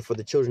who is standing for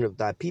the children of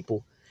thy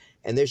people,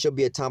 and there shall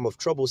be a time of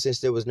trouble since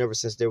there was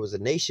a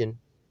nation,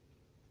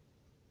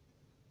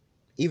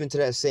 even to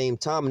that same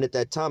time, and at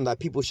that time thy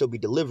people shall be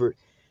delivered,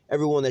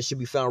 everyone that should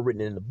be found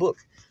written in the book,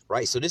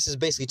 right? So this is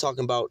basically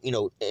talking about, you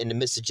know, in the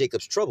midst of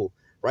Jacob's trouble,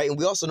 right? And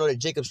we also know that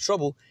Jacob's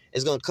trouble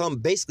is going to come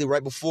basically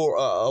right before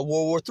World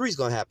War III is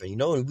going to happen, you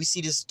know, and we see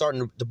this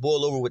starting to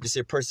boil over with this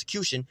here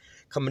persecution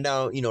coming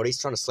down. You know, they're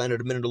trying to slander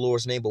the men of the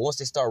Lord's name, but once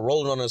they start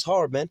rolling on us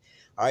hard, man,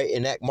 all right,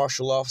 enact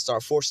martial law,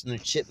 start forcing the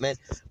chip, man,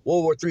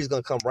 World War III is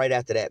going to come right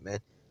after that, man,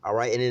 all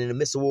right? And then in the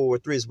midst of World War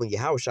III is when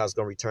Yahweh is going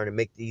to return and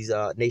make these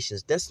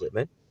nations desolate,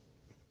 man.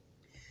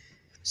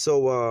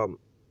 So,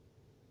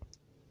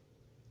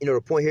 you know,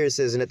 the point here it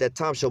says, and at that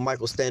time shall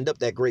Michael stand up,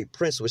 that great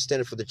prince who was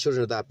standing for the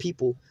children of thy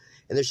people,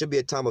 and there shall be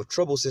a time of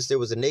trouble since there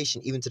was a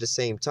nation, even to the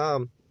same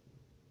time.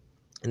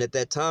 And at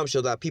that time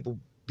shall thy people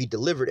be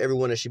delivered,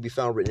 everyone that should be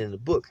found written in the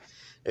book.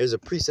 There's a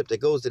precept that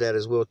goes to that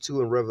as well,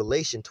 too, in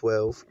Revelation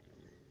 12.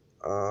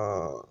 I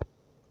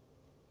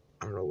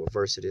don't know what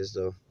verse it is,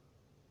 though.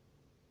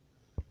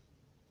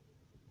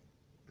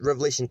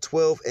 Revelation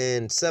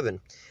 12:7.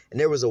 And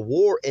there was a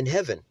war in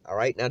heaven. All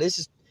right. Now, this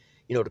is,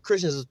 you know, the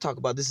Christians will talk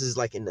about this is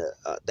like in the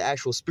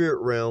actual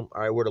spirit realm,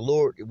 all right, where the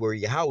Lord, where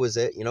Yahweh is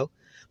at, you know.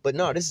 But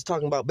no, this is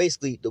talking about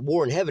basically the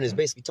war in heaven is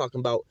basically talking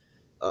about,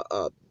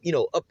 you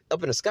know, up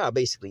in the sky,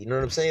 basically. You know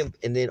what I'm saying?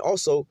 And then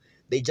also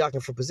they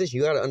jockeying for position.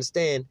 You got to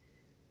understand,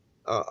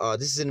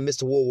 this is in the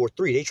midst of World War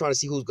III. They trying to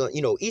see who's going.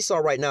 You know, Esau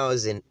right now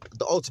is in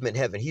the ultimate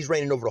heaven. He's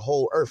reigning over the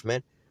whole earth,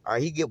 man. All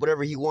right, he get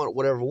whatever he want,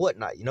 whatever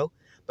whatnot, you know.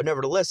 But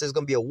nevertheless, there's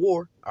going to be a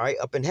war, all right,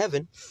 up in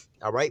heaven,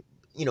 all right,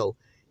 you know,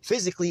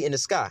 physically in the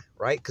sky,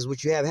 right? Because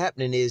what you have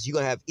happening is you're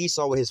going to have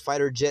Esau with his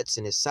fighter jets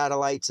and his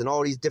satellites and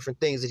all these different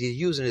things that he's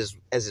using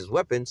as his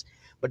weapons.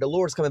 But the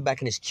Lord's coming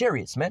back in his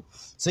chariots, man.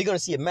 So you're going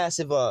to see a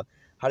massive,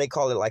 how they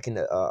call it, like in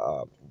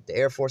the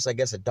Air Force, I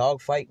guess, a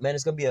dog fight, man.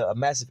 It's going to be a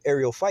massive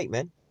aerial fight,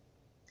 man.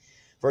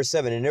 Verse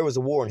 7, and there was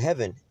a war in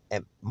heaven,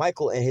 and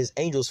Michael and his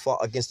angels fought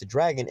against the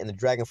dragon, and the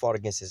dragon fought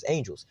against his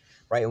angels,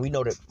 right? And we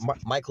know that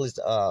Michael is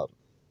an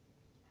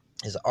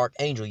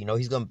archangel. You know,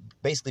 he's going to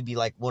basically be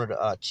like one of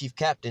the chief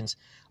captains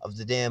of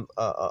the damn,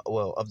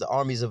 of the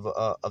armies of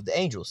the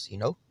angels, you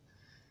know.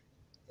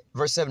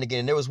 Verse 7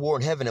 again, and there was war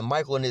in heaven, and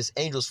Michael and his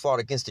angels fought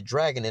against the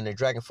dragon, and the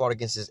dragon fought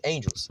against his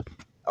angels.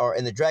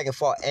 And the dragon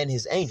fought and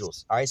his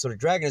angels. All right, so the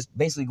dragon is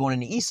basically going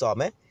into Esau,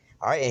 man.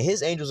 All right, and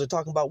his angels are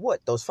talking about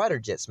what? Those fighter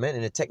jets, man,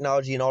 and the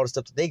technology and all the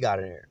stuff that they got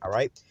in there, all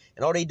right?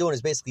 And all they doing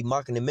is basically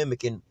mocking and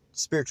mimicking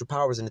spiritual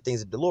powers and the things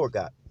that the Lord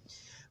got.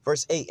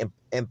 Verse 8,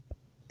 and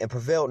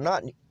prevailed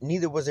not,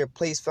 neither was their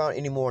place found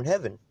any more in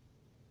heaven.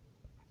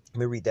 Let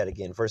me read that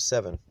again, verse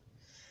 7.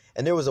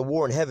 And there was a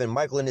war in heaven.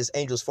 Michael and his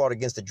angels fought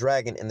against the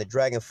dragon, and the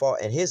dragon fought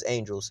and his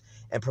angels,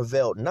 and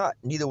prevailed not,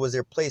 neither was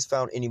their place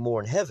found any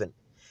more in heaven.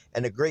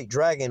 And the great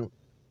dragon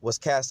was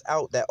cast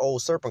out, that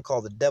old serpent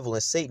called the devil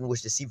and Satan,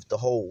 which deceiveth the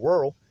whole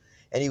world.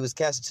 And he was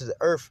cast to the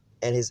earth,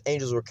 and his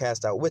angels were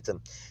cast out with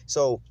him.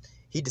 So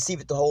he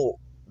deceived the whole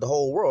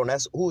world, and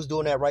that's who's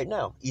doing that right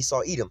now, Esau,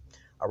 Edom.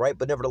 All right,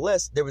 but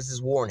nevertheless, there was this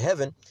war in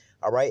heaven.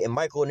 All right, and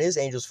Michael and his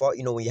angels fought.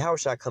 You know, when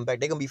Yahushua come back,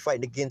 they're gonna be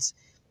fighting against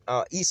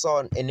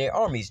Esau and their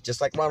armies,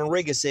 just like Ronald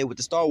Reagan said with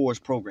the Star Wars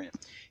program.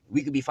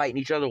 We could be fighting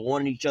each other,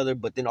 warning each other,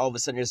 but then all of a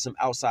sudden there's some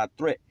outside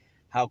threat.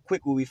 How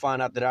quick will we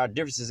find out that our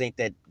differences ain't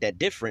that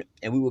different,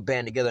 and we will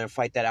band together and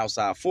fight that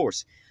outside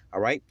force? All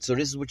right, so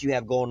this is what you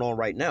have going on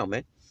right now,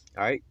 man.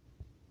 All right.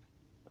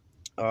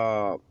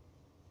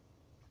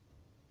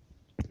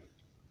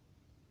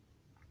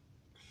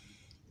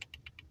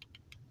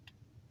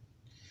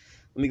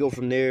 Let me go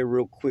from there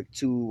real quick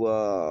to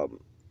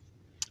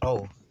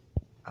oh,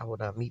 I will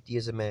not meet thee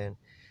as a man.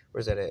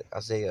 Where's that at?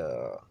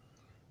 Isaiah.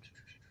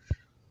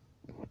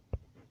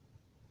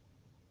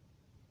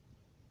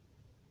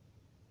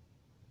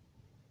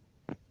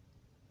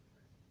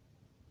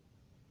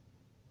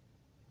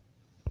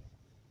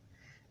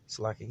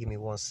 So like, give me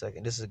 1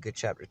 second. This is a good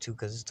chapter too,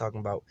 because it's talking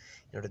about,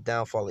 you know, the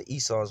downfall of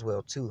Esau as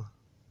well too.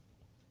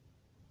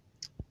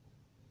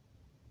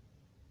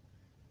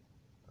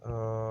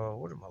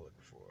 What am I looking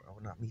for? I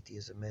will not meet thee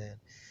as a man.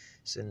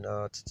 It's in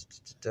oh,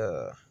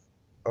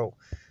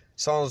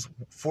 Psalms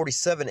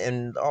 47,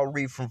 and I'll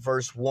read from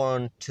verse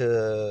 1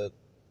 to,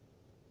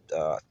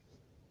 oh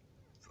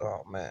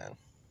man,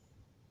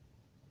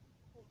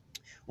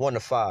 1 to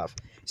 5.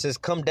 It says,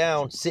 come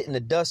down, sit in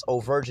the dust, O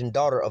virgin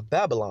daughter of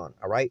Babylon.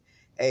 All right.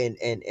 And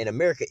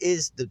America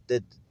is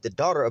the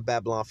daughter of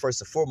Babylon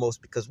first and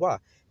foremost, because why?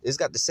 It's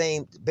got the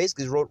same,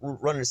 basically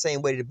running the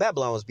same way that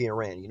Babylon was being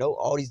ran. You know,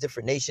 all these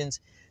different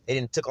nations, they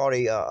didn't took all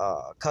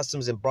the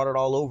customs and brought it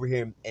all over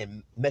here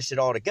and meshed it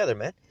all together,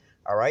 man.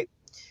 All right.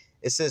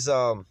 It says,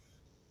 and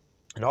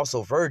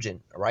also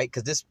virgin, all right?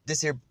 Because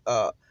this here,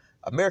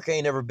 America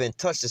ain't never been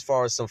touched as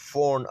far as some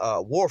foreign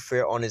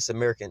warfare on its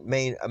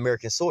main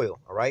American soil,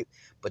 all right?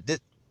 But this,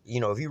 you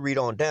know, if you read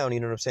on down, you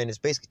know what I'm saying? It's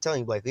basically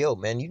telling you like, yo,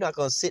 man, you're not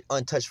gonna sit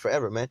untouched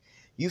forever, man.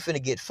 You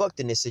finna get fucked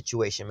in this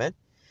situation, man.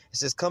 It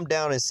says, come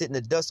down and sit in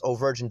the dust, O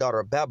virgin daughter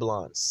of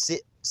Babylon.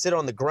 Sit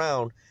on the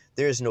ground.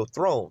 There is no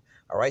throne.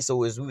 All right.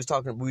 So as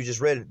we just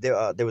read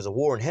there was a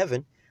war in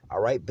heaven. All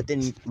right. But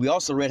then we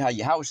also read how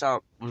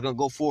Yahushua was gonna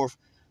go forth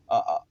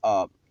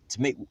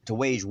to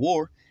wage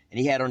war, and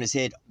he had on his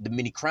head the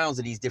many crowns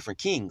of these different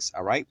kings.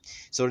 All right.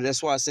 So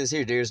that's why it says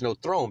here, there is no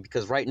throne,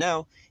 because right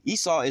now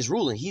Esau is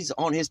ruling. He's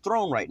on his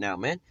throne right now,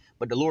 man.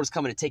 But the Lord is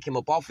coming to take him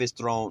up off his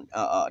throne,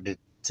 to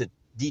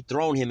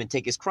dethrone him and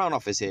take his crown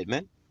off his head,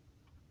 man.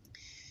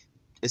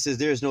 It says,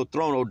 there is no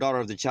throne, O daughter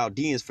of the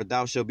Chaldeans, for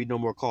thou shalt be no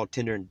more called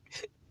tender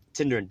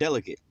and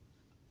delicate.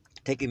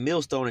 Take a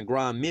millstone and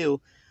grind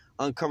meal,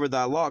 uncover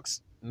thy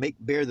locks, make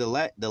bare the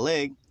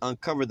leg,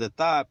 uncover the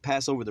thigh,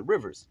 pass over the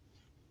rivers.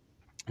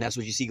 And that's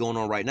what you see going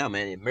on right now,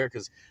 man.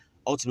 America's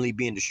ultimately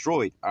being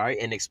destroyed, all right,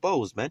 and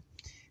exposed, man.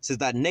 It says,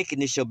 thy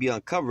nakedness shall be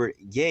uncovered,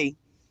 yea,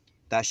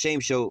 thy shame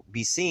shall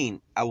be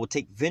seen. I will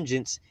take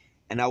vengeance,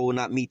 and I will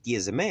not meet thee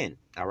as a man,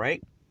 all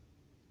right?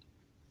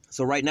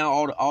 So right now,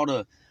 all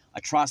the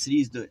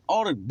atrocities,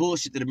 all the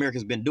bullshit that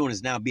America's been doing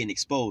is now being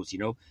exposed, you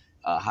know,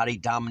 how they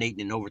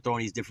dominating and overthrowing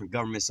these different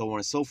governments, so on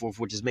and so forth,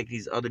 which is making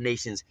these other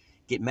nations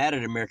get mad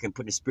at America and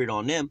putting the spirit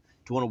on them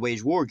to want to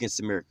wage war against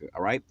America,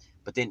 all right?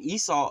 But then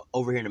Esau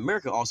over here in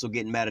America also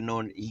getting mad at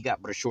knowing he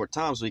got but a short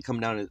time, so he come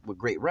down with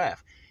great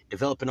wrath,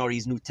 developing all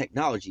these new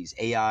technologies,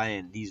 AI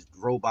and these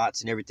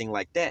robots and everything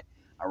like that,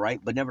 all right?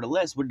 But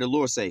nevertheless, what did the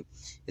Lord say?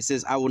 It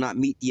says, I will not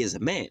meet thee as a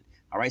man,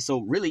 all right?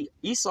 So really,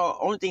 Esau,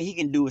 only thing he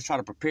can do is try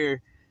to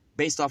prepare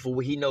based off of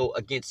what he know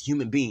against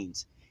human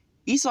beings.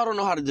 Esau don't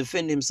know how to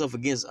defend himself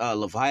against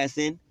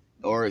Leviathan,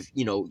 or if,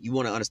 you know, you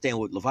want to understand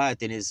what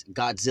Leviathan is,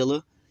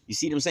 Godzilla. You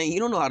see what I'm saying? He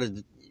don't know how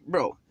to,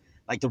 bro,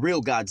 like the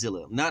real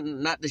Godzilla,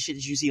 not the shit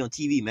that you see on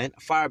TV, man.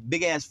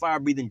 Big ass fire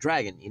breathing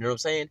dragon. You know what I'm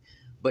saying?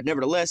 But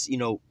nevertheless, you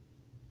know,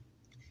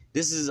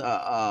 this is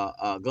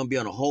gonna be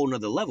on a whole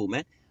nother level,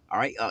 man. All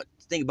right,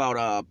 think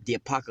about the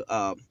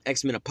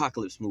X-Men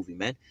Apocalypse movie,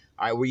 man.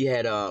 All right, where you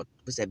had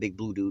what's that big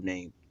blue dude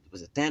name?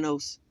 Was it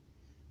Thanos?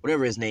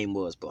 Whatever his name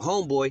was. But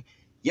homeboy,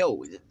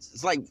 yo,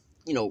 it's like,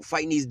 you know,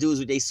 fighting these dudes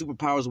with their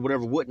superpowers or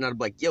whatever, whatnot. I'm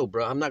like, yo,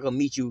 bro, I'm not gonna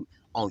meet you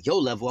on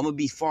your level. I'm gonna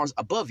be far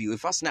above you.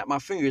 If I snap my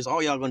fingers,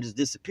 all y'all gonna just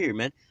disappear,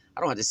 man. I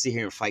don't have to sit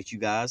here and fight you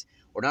guys.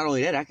 Or not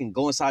only that, I can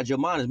go inside your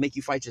mind and make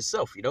you fight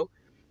yourself, you know.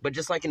 But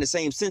just like in the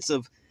same sense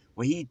of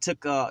when he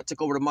took over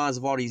the minds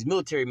of all these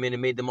military men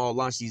and made them all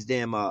launch these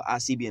damn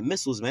ICBM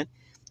missiles, man.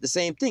 The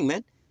same thing,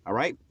 man. All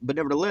right. But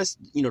nevertheless,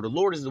 you know, the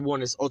Lord is the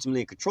one that's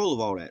ultimately in control of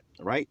all that.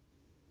 All right.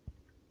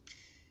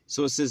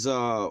 So it says,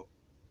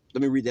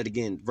 let me read that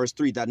again. Verse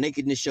 3, thy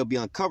nakedness shall be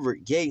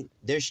uncovered. Yea,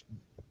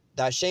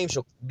 thy shame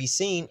shall be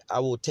seen.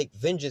 I will take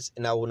vengeance,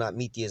 and I will not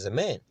meet thee as a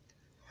man.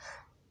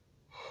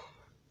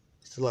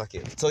 So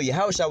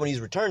Yahushua, when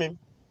he's returning,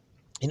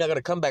 he's not going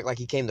to come back like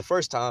he came the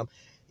first time,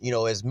 you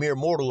know, as mere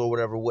mortal or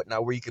whatever,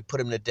 whatnot, where you could put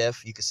him to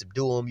death, you could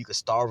subdue him, you could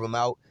starve him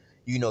out,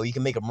 you know, you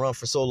can make him run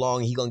for so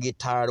long, and he's going to get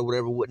tired or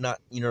whatever, whatnot,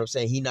 you know what I'm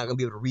saying? He's not going to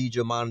be able to read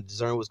your mind and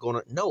discern what's going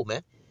on. No,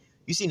 man.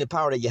 You seen the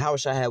power that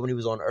Yahushua had when he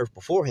was on earth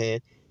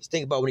beforehand. Just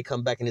think about when he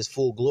come back in his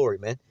full glory,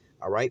 man.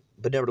 All right.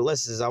 But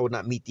nevertheless, it says, I would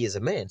not meet thee as a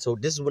man. So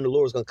this is when the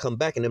Lord is going to come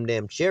back in them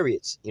damn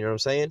chariots. You know what I'm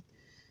saying?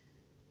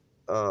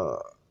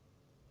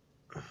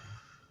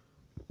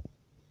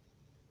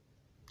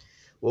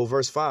 Well,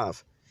 verse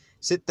 5.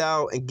 Sit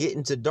thou and get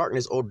into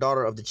darkness, O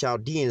daughter of the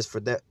Chaldeans, for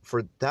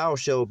thou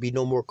shalt be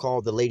no more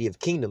called the lady of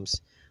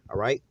kingdoms. All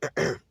right.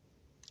 And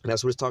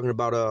that's what it's talking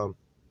about.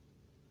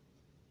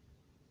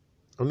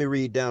 Let me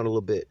read down a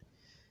little bit.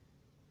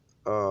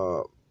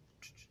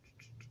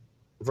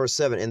 Verse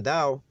 7, and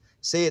thou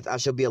sayest, I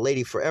shall be a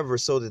lady forever,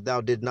 so that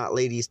thou did not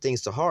lay these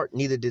things to heart,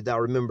 neither did thou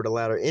remember the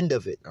latter end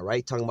of it. All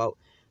right, talking about,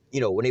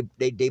 you know, when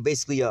they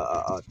basically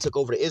took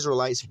over the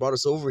Israelites, brought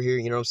us over here,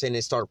 you know what I'm saying,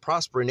 they started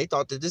prospering. They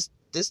thought that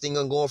this thing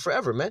gonna go on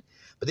forever, man.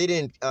 But they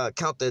didn't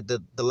count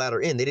the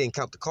latter end. They didn't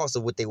count the cost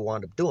of what they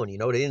wound up doing, you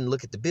know. They didn't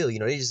look at the bill, you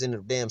know. They just in the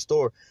damn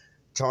store,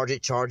 charge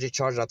it. I'll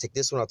take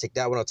this one. I'll take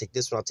that one. I'll take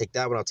this one. I'll take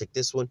that one. I'll take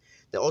this one.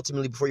 Then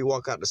ultimately, before you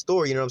walk out the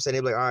store, you know what I'm saying?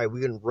 They're like, all right, we're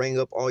going to ring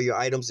up all your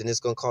items and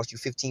it's going to cost you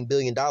 $15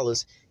 billion. You're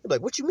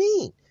like, what you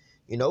mean?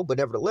 You know, but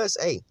nevertheless,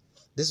 hey,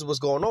 this is what's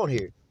going on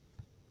here.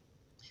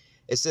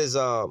 It says,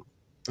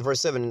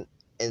 verse 7,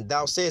 And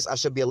thou sayest, I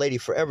shall be a lady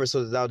forever,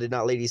 so that thou did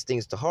not lay these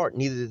things to heart,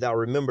 neither did thou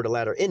remember the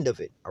latter end of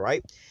it. All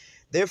right.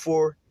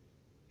 Therefore,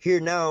 hear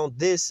now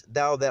this,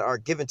 thou that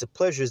art given to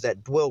pleasures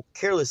that dwell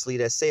carelessly,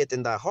 that saith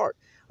in thy heart.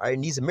 All right.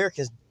 And these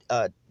Americans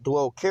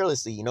dwell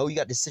carelessly. You know, you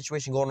got this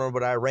situation going on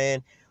with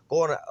Iran.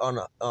 Go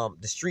on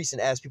the streets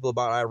and ask people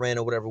about Iran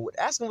or whatever.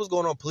 Ask them what's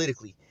going on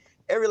politically.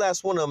 Every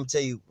last one of them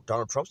tell you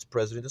Donald Trump's the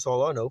president. That's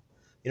all I know.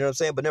 You know what I'm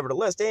saying? But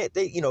nevertheless, they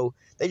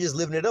just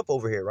living it up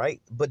over here,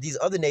 right? But these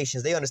other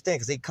nations, they understand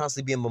because they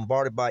constantly being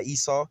bombarded by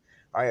Esau. All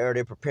right, or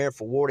they're preparing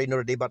for war. They know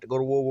that they about to go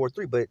to World War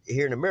III. But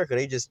here in America,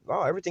 they just,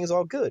 everything's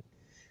all good.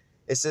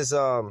 It says,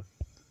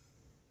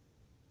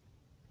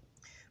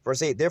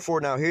 verse 8,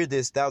 therefore now hear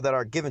this, thou that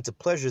art given to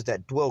pleasures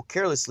that dwell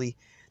carelessly,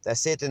 that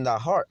saith in thy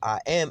heart, I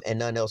am, and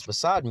none else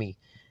beside me.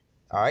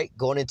 All right,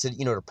 going into,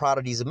 the pride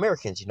of these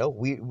Americans,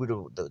 we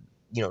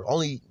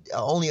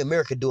only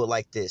America do it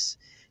like this.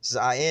 It says,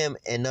 I am,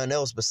 and none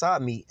else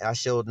beside me. I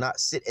shall not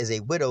sit as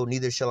a widow,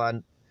 neither shall I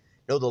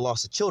know the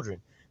loss of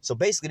children. So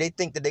basically, they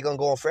think that they're going to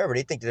go on forever.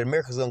 They think that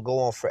America's going to go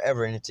on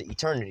forever and into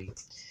eternity.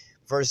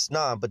 Verse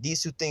 9, but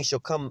these two things shall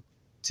come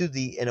to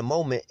thee in a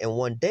moment and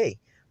one day.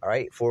 All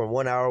right, for in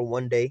 1 hour,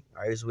 1 day,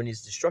 all right, is when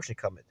his destruction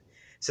cometh.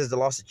 It says, the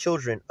loss of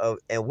children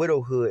and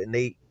widowhood, and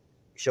they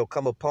shall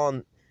come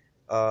upon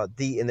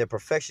thee in their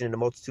perfection, in the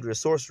multitude of the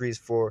sorceries,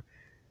 for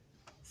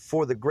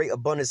the great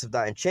abundance of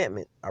thy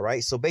enchantment. All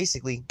right, so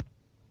basically,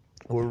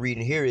 what we're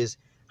reading here is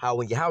how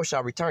when Yahweh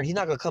shall return, he's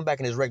not going to come back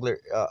in his regular,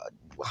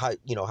 how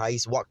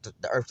he's walked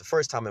the earth the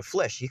first time in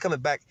flesh. He's coming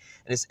back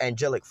in this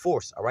angelic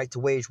force, all right, to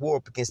wage war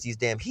up against these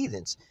damn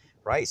heathens,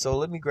 right? So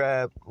let me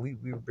grab, we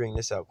bring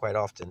this out quite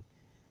often.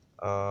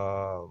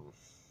 I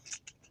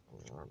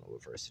don't know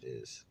what verse it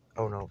is.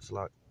 Oh no, it's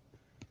locked.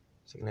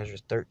 2 Ezra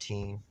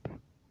 13.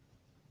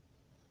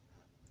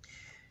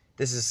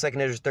 This is 2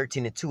 Ezra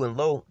 13:2. And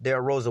lo, there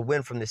arose a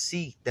wind from the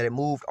sea, that it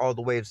moved all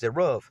the waves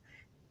thereof.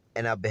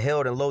 And I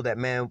beheld, and lo, that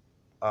man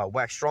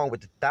waxed strong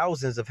with the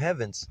thousands of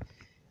heaven.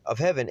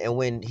 And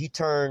when he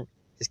turned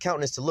his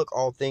countenance to look,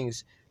 all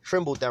things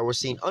trembled that were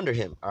seen under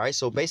him. All right.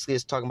 So basically,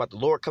 it's talking about the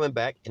Lord coming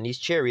back in these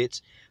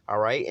chariots. All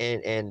right.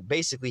 And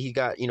basically, he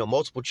got,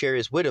 multiple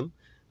chariots with him.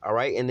 All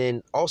right. And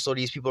then also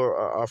these people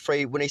are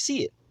afraid when they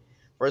see it.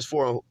 Verse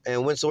 4,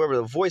 and whensoever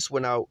the voice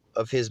went out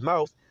of his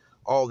mouth,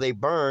 all they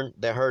burned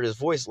that heard his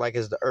voice, like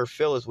as the earth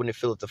filleth when it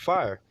filleth the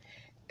fire.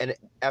 And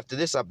after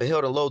this I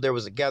beheld, and lo, there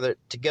was gathered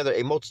together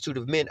a multitude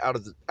of men out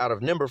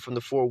of number from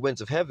the four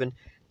winds of heaven,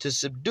 to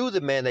subdue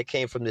the man that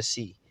came from the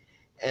sea.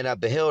 And I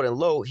beheld, and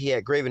lo, he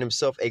had graven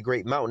himself a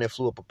great mountain and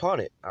flew up upon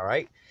it. All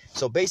right.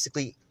 So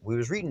basically, we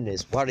was reading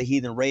this. Why the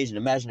heathen rage and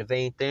imagine a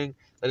vain thing?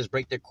 Let us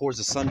break their cords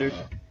asunder.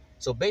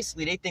 So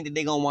basically, they think that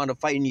they're going to wind up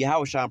fighting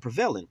Yahweh and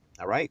prevailing.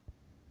 All right.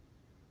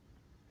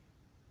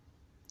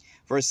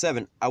 Verse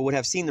 7, I would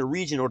have seen the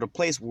region or the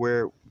place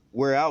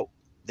whereout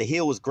the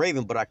hill was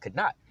graven, but I could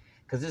not.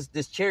 Because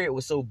this chariot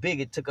was so big,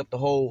 it took up the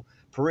whole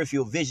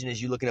peripheral vision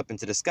as you're looking up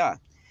into the sky.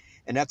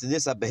 And after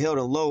this, I beheld,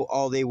 and lo,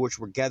 all they which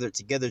were gathered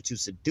together to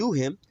subdue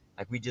him,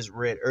 like we just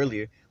read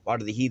earlier, why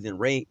do the heathen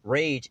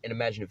rage and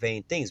imagine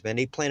vain things, man?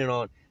 They planning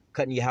on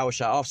cutting Yahweh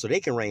off so they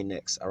can reign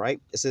next, all right?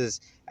 It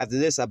says, after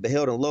this, I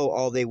beheld, and lo,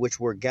 all they which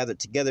were gathered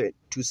together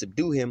to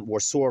subdue him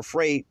were sore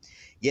afraid,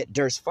 yet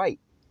durst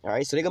fight. All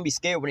right, so they're going to be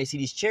scared when they see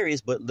these chariots,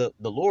 but the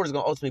Lord is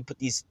going to ultimately put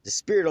the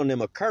spirit on them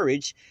of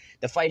courage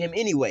to fight him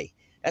anyway.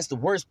 That's the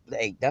worst.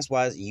 Hey, that's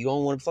why you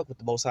don't want to fuck with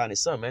the Most High and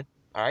his son, man.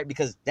 All right,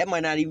 because that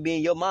might not even be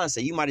in your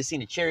mindset. You might have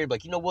seen a chariot,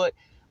 like, you know what?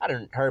 I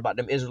done heard about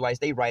them Israelites.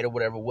 They right or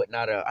whatever,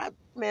 whatnot. I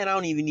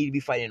don't even need to be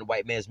fighting in the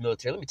white man's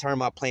military. Let me turn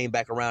my plane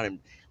back around and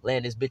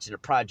land this bitch in the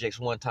projects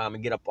one time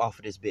and get up off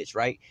of this bitch,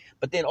 right?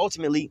 But then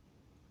ultimately,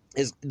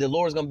 the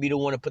Lord's going to be the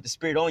one to put the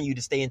spirit on you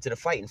to stay into the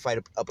fight and fight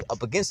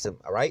up against him,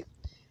 all right?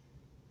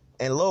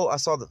 And lo, I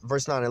saw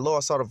verse 9, and lo,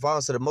 I saw the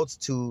violence of the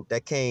multitude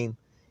that came.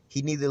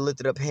 He neither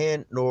lifted up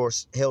hand, nor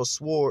held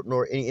sword,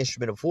 nor any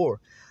instrument of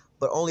war.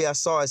 But only I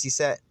saw as he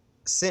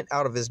sent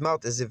out of his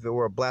mouth as if it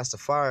were a blast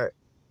of fire,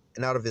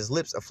 and out of his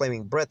lips a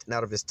flaming breath, and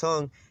out of his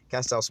tongue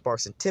cast out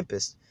sparks and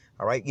tempest.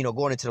 All right,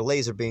 going into the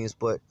laser beams,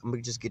 but let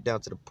me just get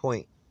down to the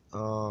point.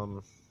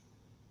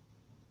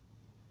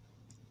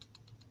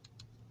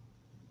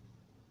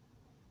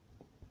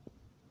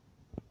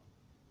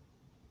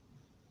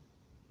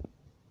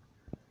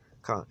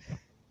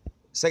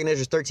 Second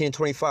Ezra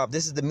 13:25.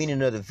 This is the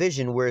meaning of the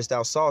vision, whereas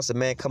thou sawest a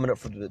man coming up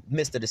from the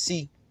midst of the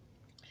sea.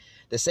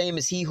 The same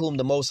is he whom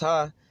the Most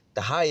High,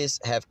 the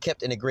highest, have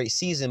kept in a great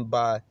season,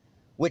 by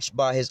which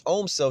by his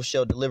own self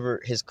shall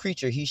deliver his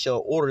creature. He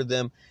shall order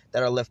them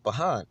that are left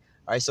behind.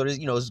 All right, so this,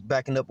 it's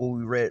backing up what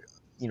we read,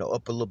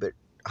 up a little bit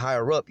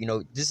higher up.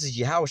 This is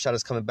Yahweh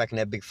that's coming back in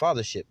that big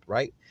fathership,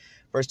 right?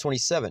 Verse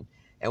 27.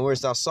 And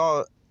whereas thou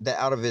saw that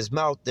out of his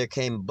mouth there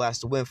came a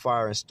blast of wind,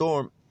 fire, and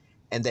storm,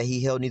 and that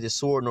he held neither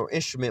sword nor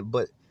instrument,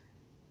 but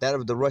that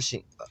of the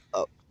rushing,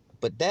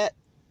 but that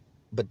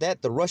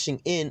the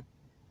rushing in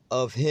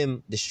of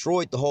him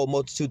destroyed the whole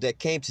multitude that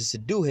came to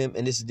subdue him.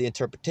 And this is the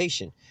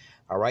interpretation.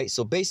 All right.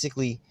 So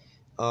basically,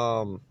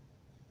 let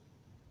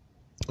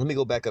me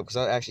go back up because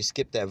I actually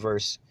skipped that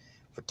verse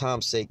for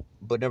time's sake.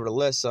 But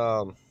nevertheless,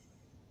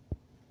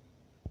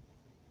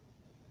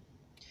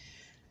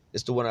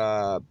 it's the one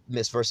I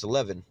missed, verse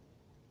 11.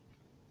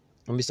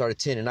 Let me start at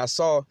 10. And I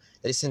saw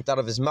that he sent out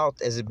of his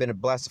mouth as it had been a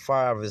blast of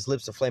fire, out of his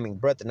lips a flaming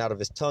breath, and out of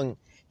his tongue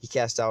he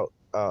cast out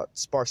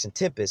sparks and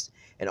tempest.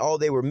 And all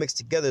they were mixed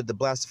together, the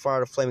blast of fire,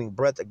 the flaming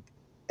breath,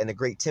 and the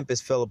great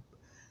tempest fell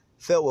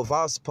with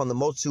violence upon the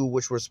multitude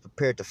which was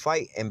prepared to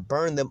fight, and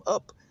burned them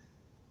up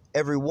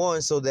every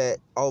one, so that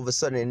all of a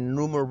sudden an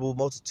innumerable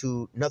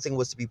multitude, nothing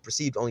was to be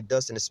perceived, only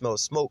dust and the smell of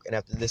smoke. And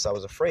after this I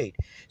was afraid.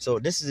 So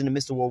this is in the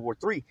midst of World War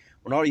III,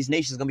 when all these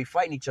nations are going to be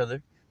fighting each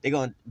other. They're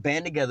going to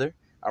band together,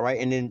 all right,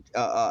 and then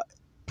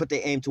put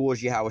their aim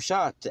towards Yahweh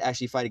Shah to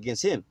actually fight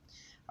against him,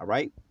 all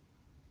right.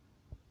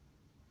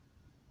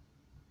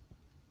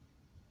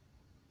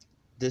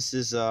 This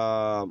is we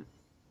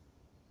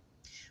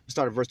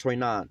start at verse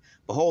 29.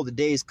 Behold, the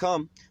days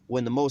come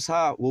when the Most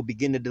High will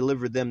begin to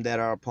deliver them that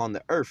are upon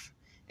the earth,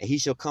 and he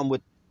shall come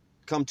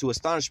to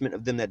astonishment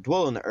of them that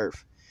dwell on the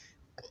earth.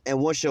 And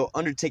one shall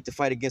undertake to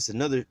fight against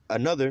another,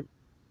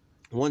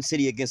 one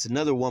city against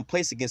another, one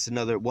place against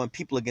another, one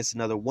people against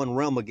another, one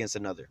realm against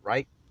another,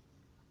 right?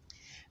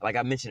 Like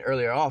I mentioned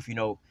earlier off, you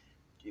know,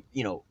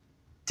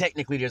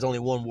 technically there's only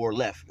one war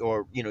left,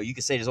 or, you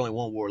could say there's only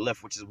one war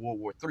left, which is World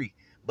War III.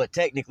 But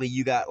technically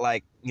you got,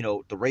 like,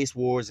 the race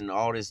wars and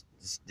all the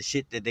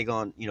shit that they're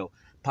going to,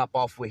 pop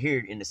off with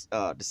here in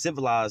the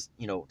civilized,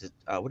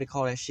 what they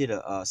call that shit,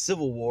 a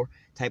civil war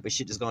type of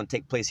shit that's going to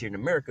take place here in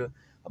America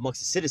amongst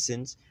the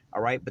citizens,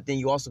 all right? But then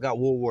you also got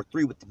World War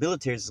III with the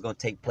militaries that's going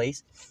to take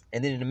place.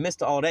 And then in the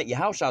midst of all that,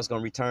 Yahushua is going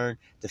to return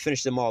to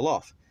finish them all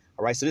off,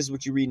 all right? So this is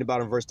what you're reading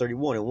about in verse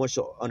 31. And one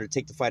shall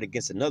undertake to fight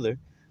against another,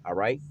 all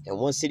right? And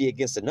one city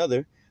against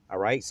another, all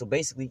right? So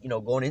basically,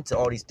 going into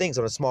all these things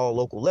on a small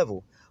local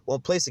level. One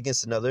place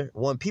against another,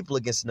 one people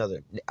against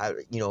another.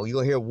 You're going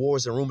to hear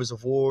wars and rumors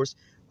of wars,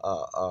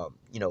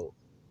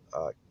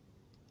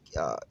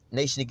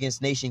 nation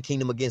against nation,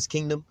 kingdom against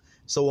kingdom,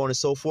 so on and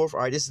so forth. All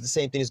right, this is the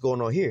same thing that's going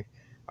on here.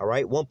 All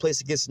right, one place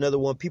against another,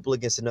 one people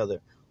against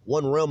another,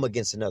 one realm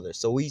against another.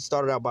 So we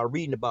started out by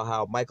reading about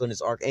how Michael and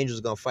his archangels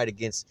are going to fight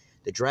against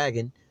the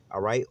dragon,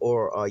 all right,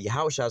 or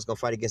Yahushua is going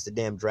to fight against the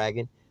damn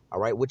dragon, all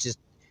right, which is,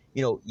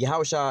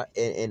 Yahushua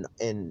and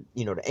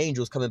the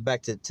angels coming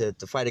back to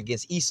fight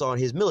against Esau and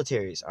his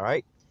militaries, all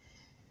right.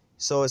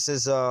 So it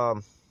says,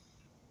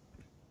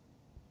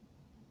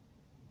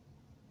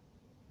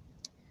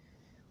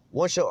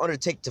 one shall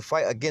undertake to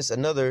fight against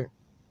another,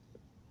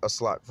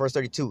 verse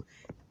 32.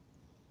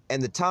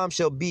 And the time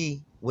shall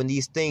be when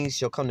these things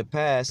shall come to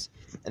pass,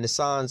 and the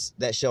signs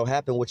that shall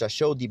happen, which I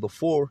showed thee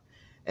before.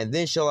 And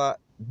then shall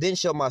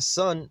my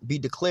son be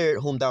declared,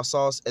 whom thou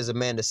sawest as a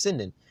man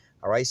ascending.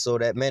 All right, so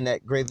that man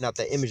that graven out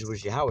that image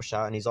was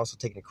Yahushua, and he's also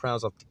taking the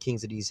crowns off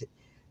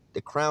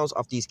the crowns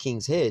off these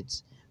kings'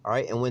 heads. All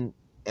right, and when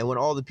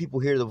all the people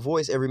hear the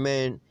voice, every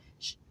man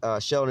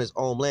shall in his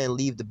own land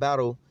leave the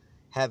battle,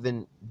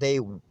 having they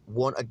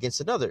one against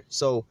another.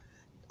 So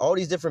all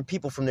these different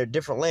people from their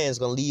different lands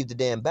going to leave the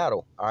damn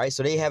battle. All right,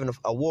 so they having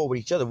a war with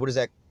each other. What does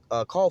that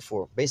call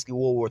for? Basically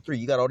World War III.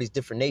 You got all these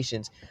different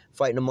nations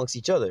fighting amongst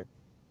each other.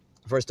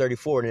 Verse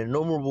 34, and an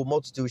innumerable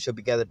multitude shall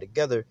be gathered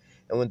together,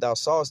 and when thou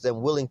sawest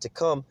them willing to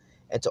come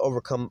and to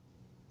overcome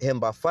him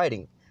by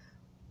fighting,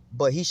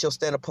 but he shall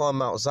stand upon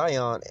Mount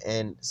Zion,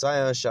 and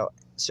Zion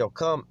shall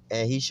come,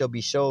 and he shall be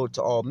showed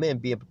to all men,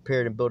 being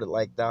prepared and built it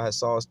like thou hast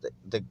sawest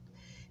the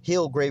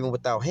hill graven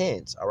without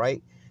hands. All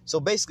right, so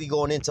basically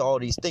going into all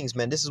these things,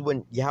 man, this is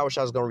when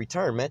Yahushua is going to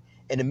return, man,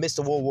 in the midst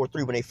of World War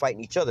III, when they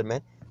fighting each other,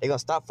 man. They're going to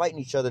stop fighting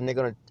each other, and they're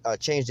going to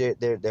change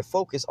their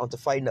focus onto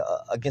fighting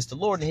against the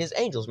Lord and his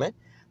angels, man.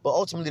 But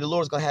ultimately, the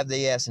Lord's going to have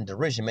their ass in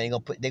derision, man.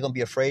 They're going to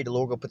be afraid. The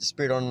Lord going to put the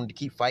spirit on them to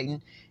keep fighting.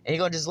 And he's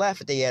going to just laugh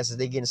at their asses as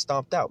they getting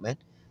stomped out, man.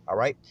 All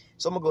right?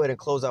 So I'm going to go ahead and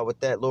close out with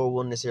that. Lord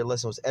willing, this here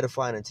lesson was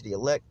edifying unto the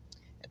elect.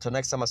 Until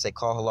next time, I say,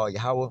 call halal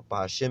Yahweh,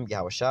 Bahashim,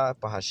 Yahweh Shai,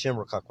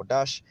 Bahashim,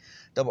 Rakakwadash.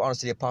 Double honors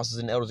to the apostles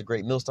and elders of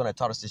Great Millstone that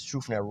taught us this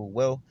truth and that rule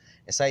well.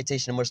 And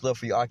salutation and much love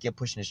for you, Akim,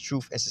 pushing this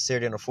truth and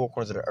sincerity in the four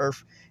corners of the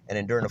earth and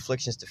enduring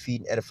afflictions to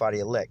feed and edify the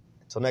elect.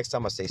 Until next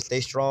time, I say,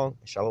 stay strong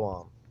and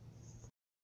shalom.